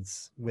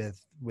hands,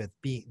 with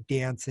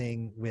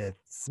dancing, with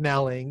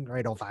smelling,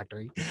 right?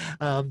 Olfactory.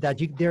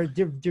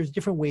 There's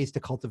different ways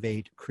to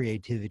cultivate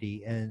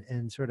creativity,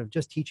 and sort of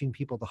just teaching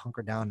people to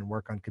hunker down and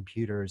work on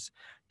computers.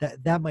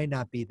 That might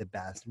not be the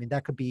best. I mean,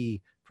 that could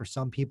be for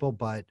some people,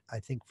 but I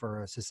think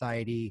for a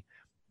society,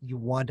 you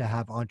want to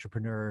have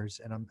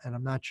entrepreneurs, and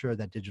I'm not sure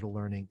that digital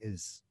learning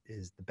is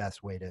the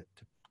best way to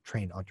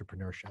train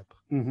entrepreneurship.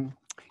 Mm-hmm.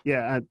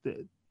 Yeah.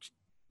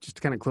 Just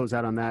to kind of close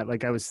out on that,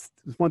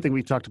 one thing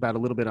we've talked about a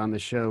little bit on the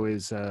show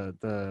is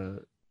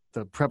the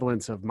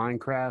prevalence of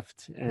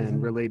Minecraft and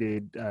mm-hmm.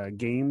 related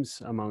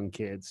games among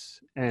kids,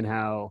 and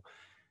how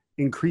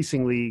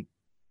increasingly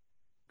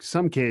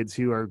some kids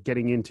who are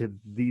getting into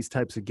these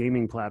types of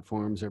gaming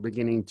platforms are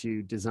beginning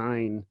to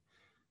design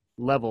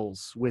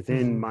levels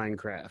within mm-hmm.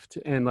 Minecraft.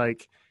 And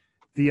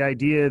the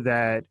idea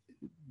that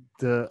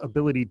the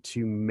ability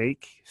to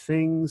make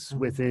things mm-hmm.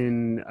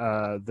 within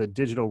the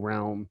digital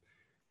realm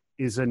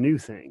is a new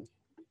thing.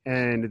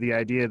 And the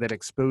idea that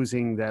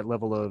exposing that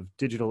level of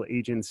digital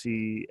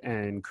agency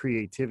and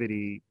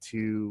creativity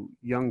to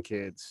young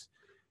kids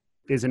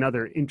is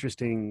another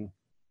interesting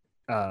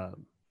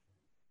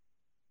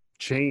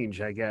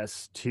change, I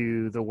guess,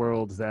 to the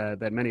world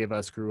that many of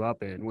us grew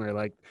up in,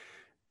 where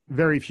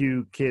very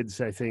few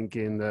kids, I think,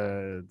 in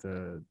the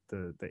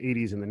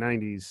 80s and the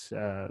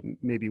 90s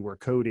maybe were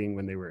coding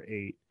when they were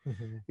 8.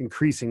 Mm-hmm.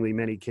 Increasingly,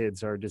 many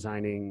kids are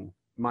designing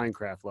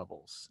Minecraft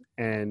levels,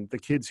 and the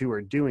kids who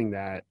are doing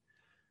that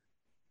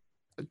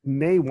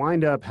may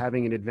wind up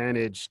having an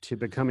advantage to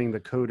becoming the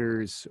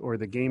coders or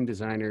the game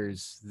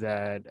designers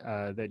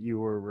that you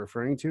were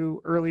referring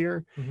to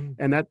earlier. Mm-hmm.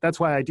 And that's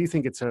why I do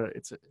think it's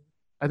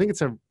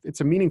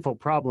a meaningful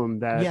problem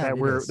that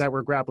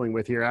we're grappling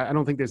with here. I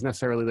don't think there's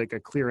necessarily a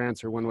clear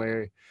answer one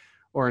way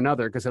or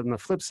another, because on the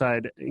flip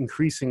side,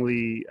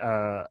 increasingly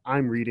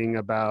I'm reading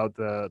about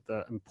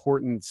the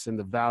importance and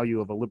the value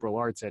of a liberal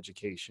arts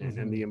education, mm-hmm.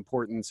 and the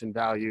importance and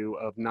value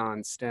of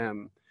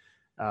non-STEM,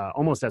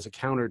 almost as a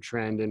counter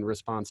trend in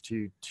response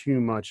to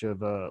too much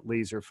of a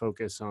laser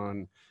focus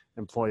on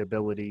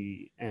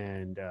employability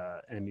and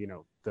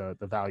the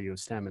value of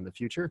STEM in the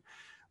future.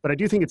 But I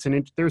do think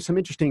there's some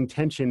interesting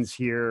tensions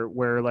here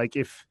where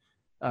if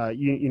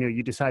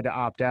you decide to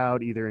opt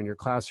out either in your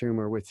classroom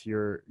or with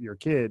your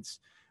kids,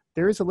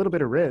 there is a little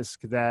bit of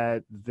risk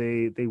that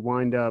they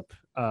wind up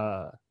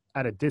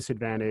at a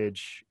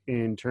disadvantage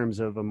in terms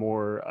of a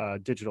more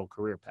digital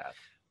career path.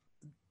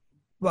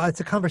 Well,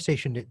 it's a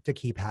conversation to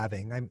keep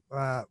having.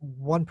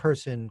 One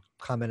person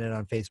commented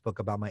on Facebook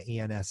about my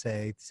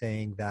ENSA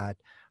saying that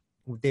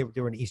they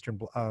were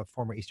an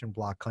former Eastern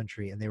Bloc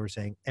country, and they were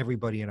saying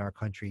everybody in our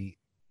country,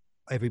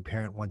 every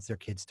parent wants their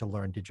kids to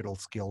learn digital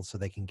skills so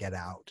they can get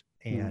out.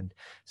 And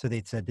so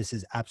they said, this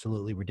is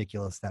absolutely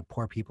ridiculous that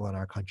poor people in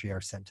our country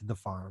are sent to the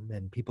farm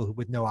and people who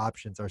with no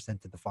options are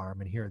sent to the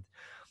farm. And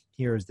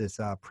here's this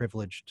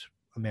privileged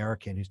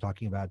American who's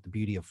talking about the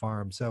beauty of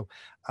farms. So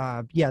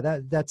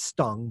that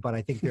stung, but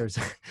I think there's,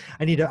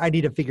 I need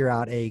to figure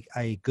out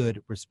a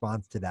good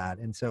response to that.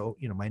 And so,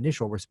 my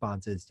initial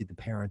response is, do the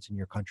parents in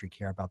your country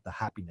care about the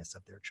happiness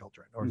of their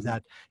children? Or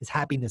is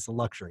happiness a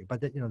luxury?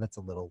 But I'm not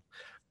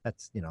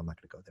going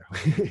to go there.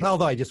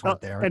 Although I just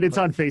went there. And it's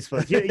on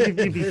Facebook.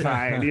 You'd be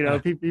fine.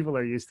 People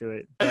are used to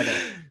it. But,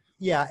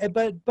 yeah.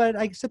 But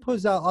I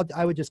suppose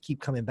I would just keep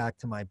coming back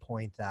to my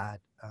point that,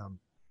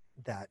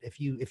 that if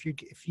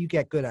you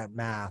get good at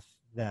math,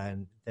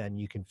 then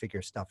you can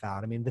figure stuff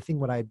out. I mean, the thing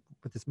with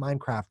this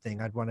Minecraft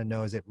thing, I'd want to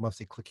know, is it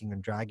mostly clicking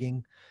and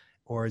dragging,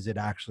 or is it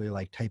actually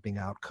like typing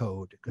out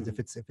code? Because if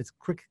it's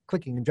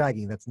clicking and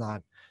dragging, that's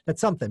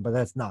something, but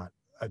that's not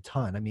a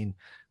ton. I mean,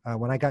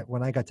 when I got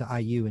to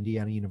IU,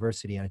 Indiana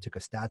University, and I took a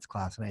stats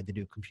class and I had to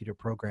do computer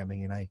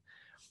programming, and I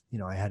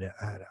had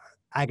a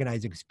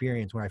agonizing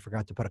experience where I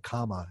forgot to put a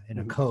comma in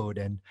a code,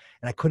 and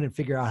I couldn't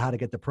figure out how to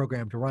get the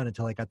program to run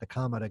until I got the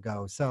comma to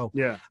go. So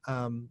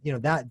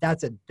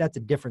that's a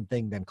different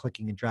thing than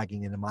clicking and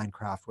dragging into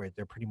Minecraft, where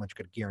they're pretty much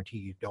going to guarantee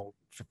you don't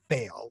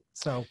fail.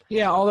 So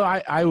although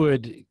I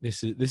would,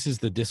 this is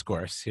the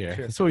discourse here.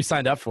 Sure. That's what we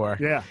signed up for.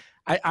 Yeah,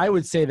 I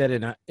would say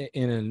that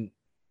in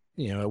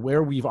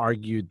where we've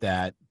argued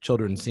that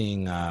children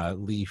seeing a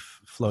leaf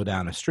flow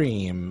down a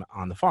stream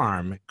on the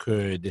farm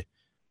could,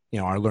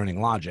 are learning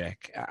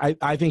logic.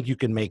 I think you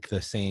can make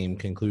the same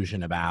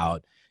conclusion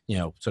about,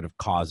 sort of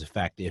cause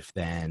effect if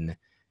then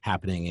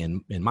happening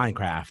in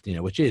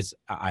Minecraft, which is,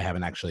 I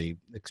haven't actually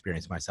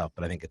experienced myself,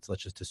 but I think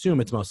let's just assume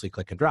it's mostly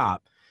click and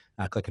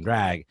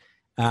drag.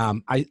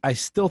 I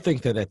still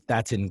think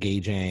that's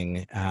engaging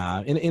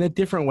in a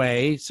different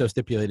way, so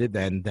stipulated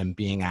than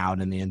being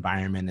out in the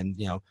environment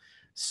and,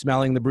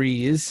 smelling the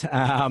breeze,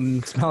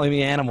 smelling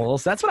the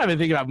animals. That's what I've been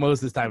thinking about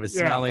most this time, is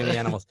smelling the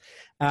animals.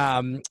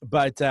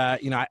 But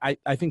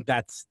I think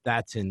that's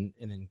an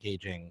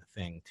engaging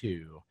thing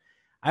too.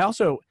 I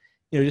also,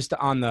 just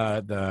on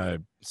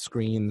the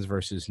screens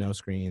versus no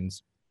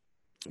screens,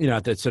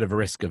 that's sort of a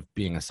risk of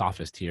being a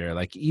sophist here.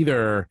 Like,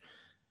 either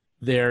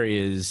there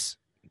is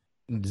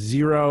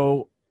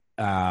zero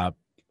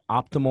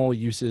optimal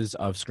uses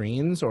of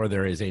screens, or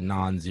there is a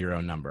non-zero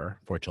number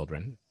for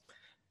children.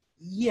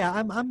 Yeah,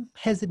 I'm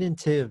hesitant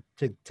to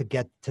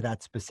get to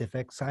that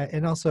specifics,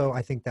 and also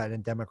I think that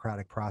in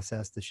democratic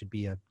process, this should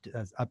be a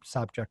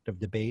subject of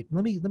debate.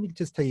 Let me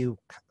just tell you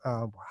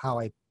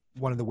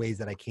one of the ways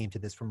that I came to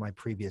this from my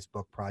previous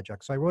book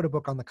project. So I wrote a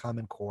book on the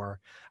Common Core.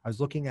 I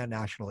was looking at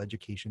national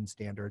education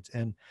standards,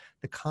 and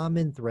the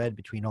common thread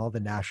between all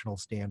the national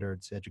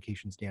standards,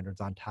 education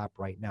standards on tap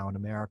right now in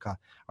America,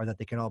 are that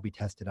they can all be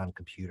tested on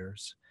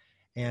computers.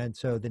 And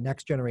so the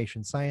next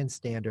generation science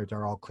standards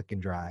are all click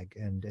and drag,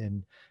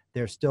 and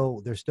they're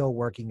still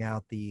working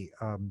out the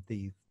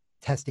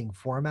testing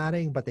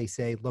formatting, but they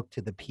say, look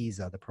to the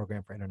PISA, the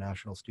Program for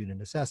International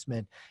Student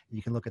Assessment. And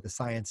you can look at the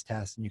science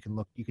tests, and you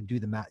can do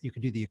the math, you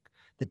can do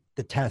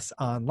the tests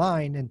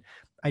online. And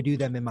I do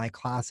them in my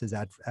classes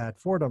at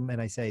Fordham,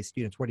 and I say,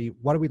 students, what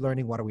are we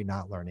learning? What are we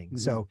not learning? Mm-hmm.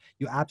 So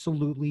you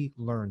absolutely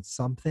learn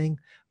something,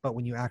 but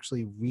when you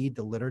actually read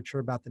the literature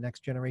about the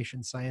next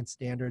generation science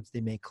standards, they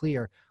make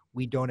clear,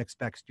 we don't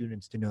expect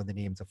students to know the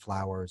names of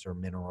flowers or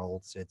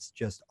minerals. It's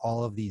just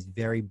all of these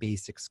very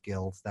basic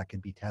skills that can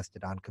be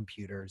tested on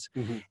computers.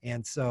 Mm-hmm.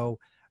 And so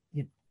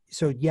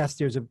yes,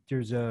 there's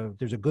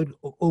a good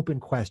open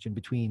question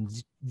between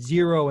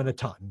 0 and a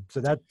ton. So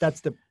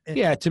that's the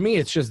to me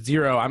it's just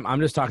 0.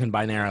 I'm just talking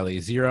binarily,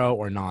 0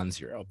 or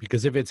non-zero,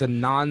 because if it's a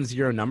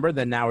non-zero number,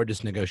 then now we're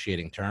just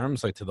negotiating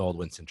terms, like to the old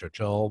Winston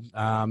Churchill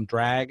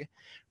drag,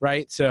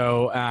 right?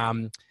 So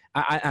and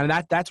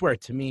that's where,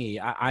 to me,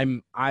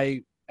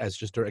 I as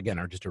just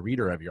a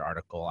reader of your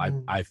article,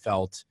 I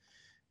felt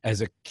as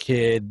a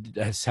kid,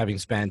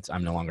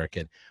 I'm no longer a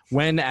kid.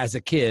 When as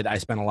a kid, I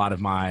spent a lot of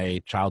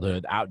my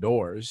childhood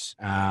outdoors,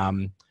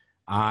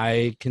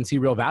 I can see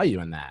real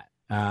value in that.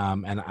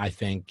 And I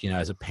think,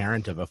 as a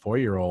parent of a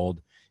 4-year-old,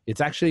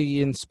 it's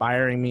actually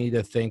inspiring me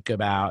to think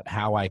about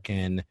how I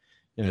can,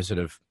 sort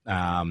of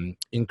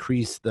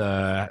increase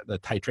the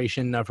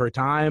titration of her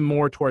time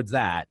more towards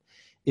that.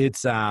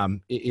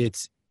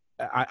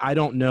 I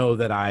don't know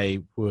that I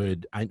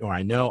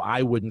know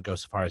I wouldn't go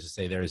so far as to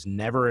say there is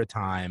never a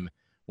time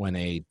when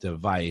a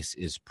device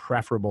is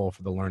preferable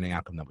for the learning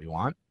outcome that we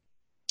want.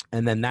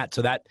 And then that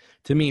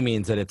to me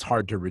means that it's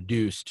hard to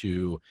reduce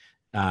to,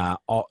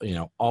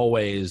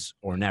 always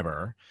or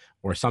never.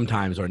 or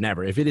sometimes or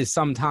never. If it is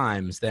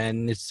sometimes,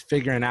 then it's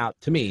figuring out,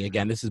 to me,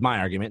 again, this is my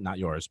argument, not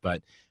yours,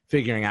 but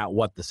figuring out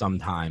what the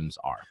sometimes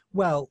are.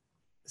 Well,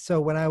 so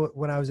when I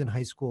was in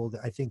high school,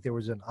 I think there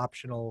was an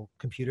optional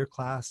computer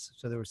class.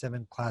 So there were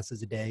 7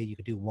 classes a day. You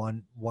could do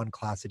one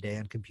class a day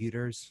on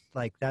computers.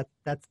 Like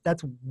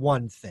that's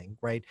one thing,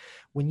 right?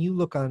 When you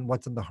look on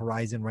what's on the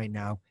horizon right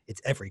now,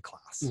 it's every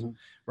class, Mm-hmm.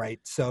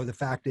 right? So the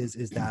fact is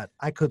that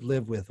I could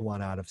live with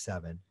 1 out of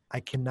 7.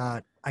 I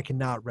cannot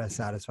rest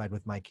satisfied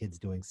with my kids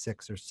doing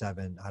 6 or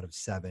 7 out of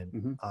 7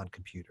 Mm-hmm. on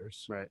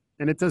computers. Right.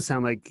 And it does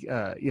sound like,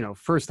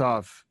 first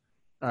off,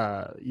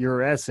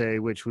 your essay,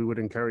 which we would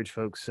encourage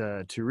folks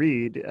to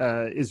read,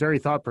 is very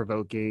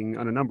thought-provoking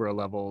on a number of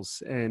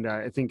levels. And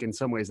I think in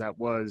some ways that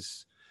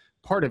was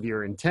part of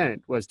your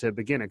intent, was to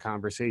begin a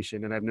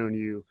conversation. And I've known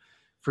you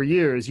for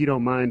years. You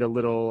don't mind a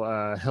little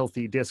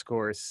healthy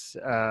discourse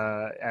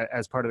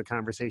as part of the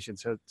conversation.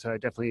 So I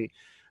definitely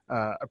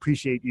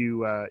appreciate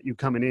you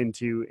coming in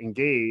to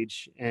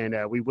engage, and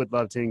we would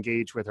love to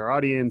engage with our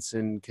audience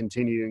and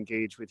continue to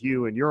engage with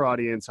you and your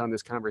audience on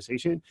this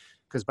conversation,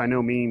 because by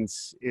no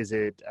means is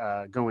it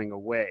going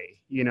away.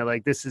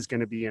 Like, this is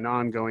going to be an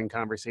ongoing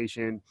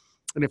conversation,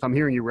 and if I'm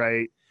hearing you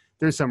right,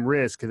 there's some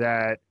risk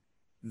that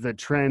the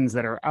trends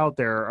that are out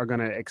there are going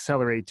to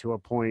accelerate to a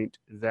point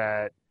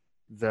that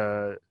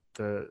the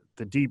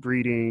deep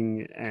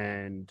reading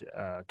and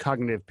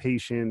cognitive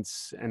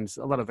patience and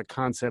a lot of the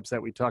concepts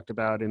that we talked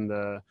about in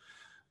the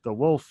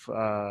Wolf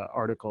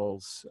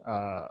articles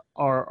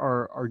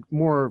are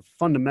more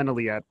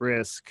fundamentally at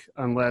risk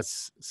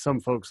unless some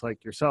folks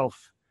like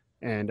yourself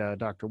and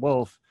Dr.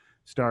 Wolf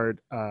start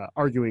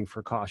arguing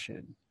for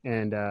caution.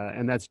 And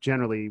that's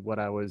generally what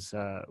I was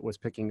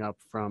picking up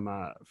from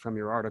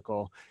your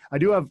article. I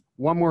do have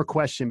one more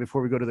question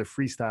before we go to the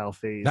freestyle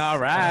phase. All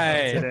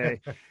right.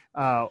 Today.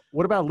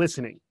 What about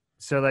listening?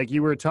 So, like,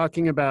 you were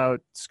talking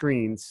about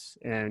screens,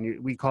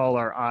 and we call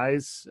our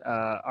eyes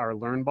our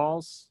learn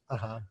balls,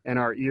 and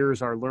our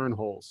ears our learn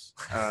holes.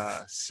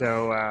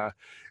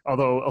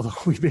 Although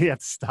we may have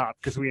to stop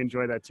because we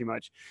enjoy that too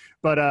much,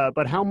 but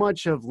how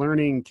much of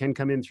learning can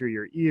come in through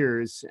your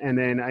ears? And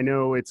then I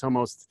know it's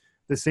almost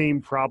the same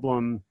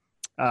problem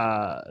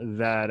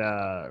that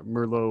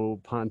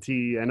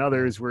Merleau-Ponty and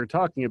others were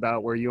talking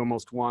about, where you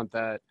almost want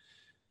that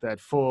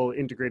full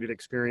integrated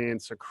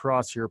experience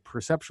across your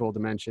perceptual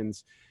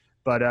dimensions.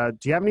 But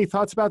do you have any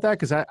thoughts about that?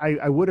 Because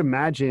I would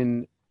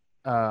imagine,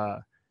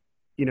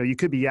 you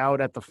could be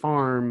out at the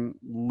farm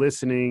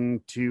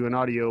listening to an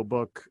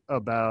audiobook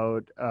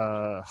about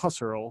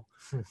Husserl,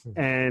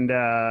 and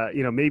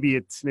maybe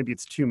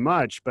it's too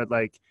much, but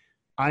like,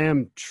 I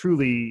am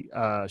truly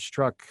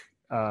struck,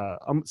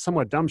 I'm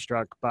somewhat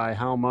dumbstruck by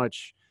how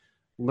much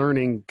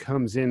learning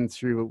comes in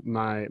through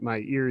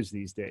my ears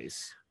these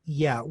days.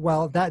 Yeah,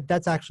 well,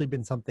 that's actually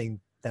been something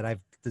that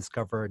I've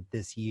discovered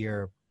this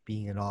year,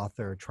 being an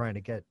author, trying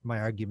to get my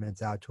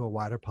arguments out to a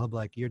wider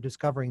public. You're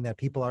discovering that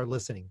people are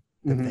listening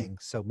to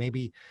things. So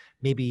maybe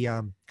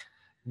they're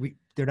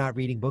not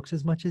reading books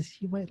as much as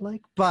you might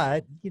like,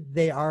 but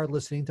they are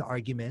listening to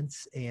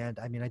arguments. And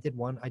I mean, I did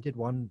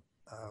one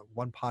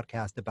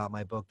podcast about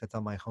my book that's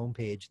on my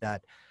homepage,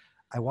 that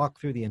I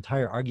walked through the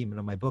entire argument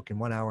of my book in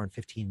 1 hour and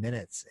 15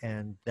 minutes,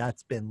 and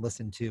that's been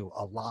listened to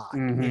a lot.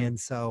 And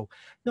so,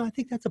 no, I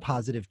think that's a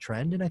positive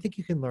trend, and I think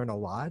you can learn a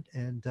lot.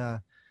 And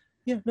I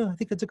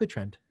think that's a good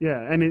trend.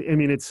 Yeah, and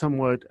it's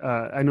somewhat.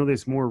 I know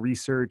there's more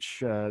research.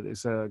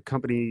 There's a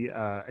company,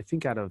 I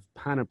think, out of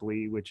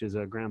Panoply, which is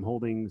a Graham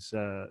Holdings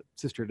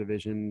sister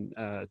division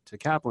to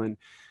Kaplan,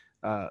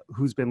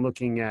 who's been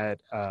looking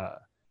at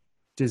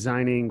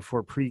designing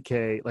for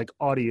pre-K, like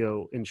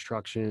audio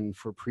instruction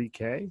for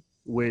pre-K.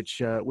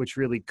 Which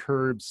really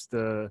curbs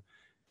it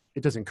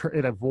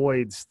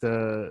avoids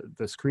the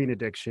screen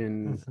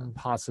addiction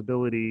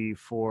possibility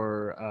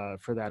for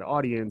that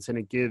audience, and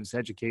it gives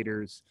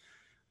educators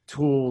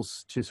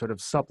tools to sort of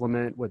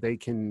supplement what they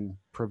can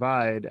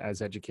provide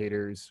as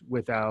educators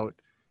without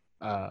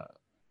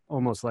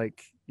almost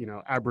like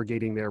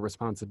abrogating their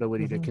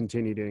responsibility to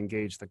continue to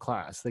engage the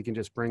class. They can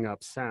just bring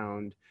up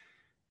sound,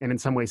 and in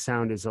some ways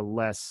sound is a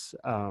less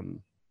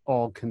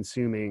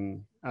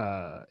all-consuming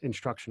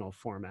instructional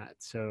format.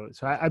 So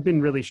I've been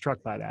really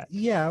struck by that.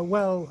 Yeah,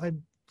 well,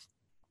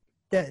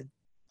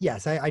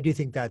 yes, I do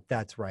think that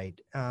that's right.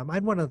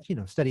 I'd want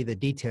to study the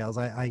details.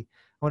 I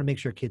want to make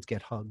sure kids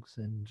get hugs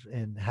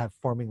and have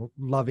forming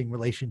loving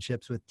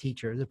relationships with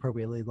teachers,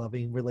 appropriately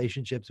loving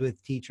relationships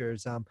with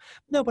teachers.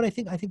 No, but I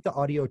think the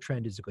audio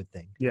trend is a good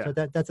thing. Yeah. So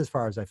that's as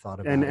far as I've thought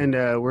about it. And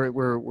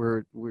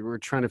we're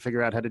trying to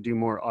figure out how to do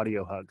more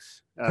audio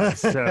hugs.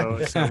 So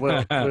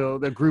we'll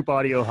the group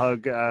audio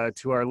hug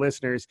to our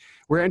listeners.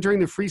 We're entering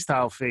the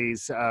freestyle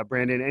phase.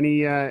 Brandon,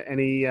 any?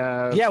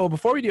 Yeah. Well,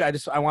 before we do,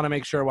 I want to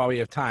make sure, while we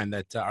have time,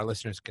 that our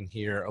listeners can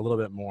hear a little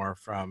bit more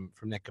from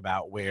Nick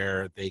about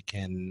where they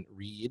can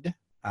read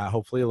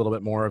hopefully a little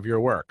bit more of your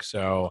work.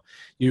 So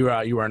you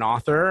are an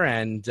author,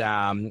 and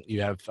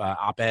you have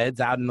op-eds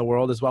out in the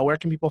world as well. Where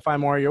can people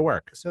find more of your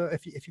work? So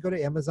if you go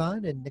to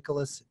Amazon and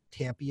Nicholas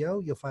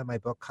Tampio, you'll find my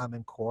book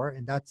Common Core,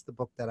 and that's the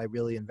book that I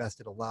really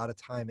invested a lot of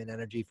time and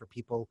energy for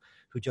people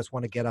who just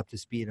want to get up to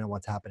speed on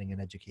what's happening in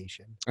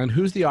education. And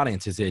who's the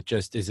audience? Is it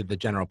the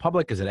general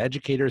public? Is it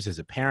educators? Is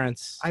it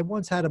parents? I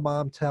once had a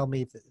mom tell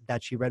me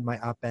that she read my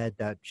op-ed,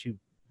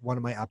 one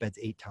of my op-eds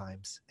 8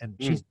 times, and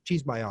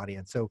she's my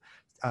audience. So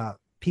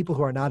people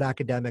who are not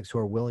academics, who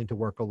are willing to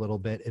work a little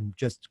bit, and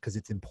just because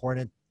it's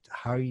important,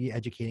 how are you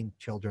educating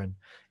children?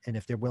 And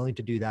if they're willing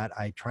to do that,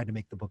 I try to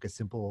make the book as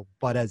simple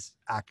but as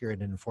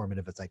accurate and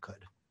informative as I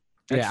could.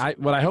 Yeah,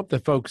 what I hope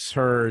that folks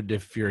heard,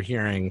 if you're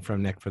hearing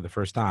from Nick for the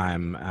first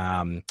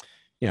time,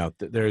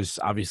 there's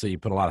obviously you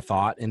put a lot of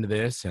thought into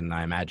this, and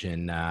I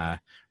imagine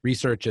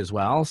research as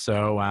well.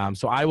 So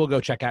I will go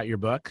check out your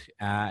book,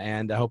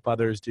 and I hope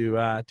others do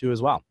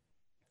as well.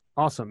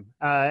 Awesome.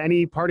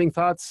 Any parting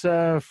thoughts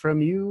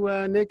from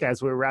you, Nick,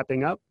 as we're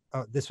wrapping up?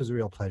 Oh, this was a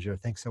real pleasure.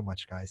 Thanks so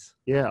much, guys.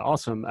 Yeah,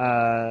 awesome.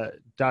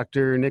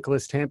 Dr.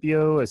 Nicholas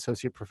Tampio,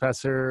 Associate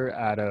Professor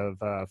out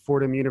of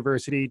Fordham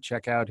University.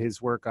 Check out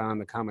his work on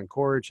the Common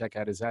Core. Check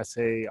out his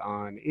essay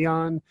on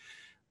EON.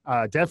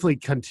 Definitely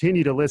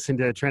continue to listen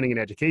to Trending in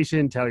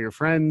Education. Tell your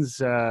friends,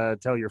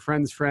 tell your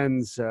friends'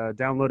 friends,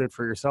 download it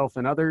for yourself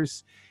and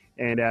others.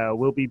 And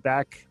we'll be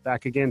back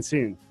again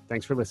soon.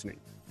 Thanks for listening.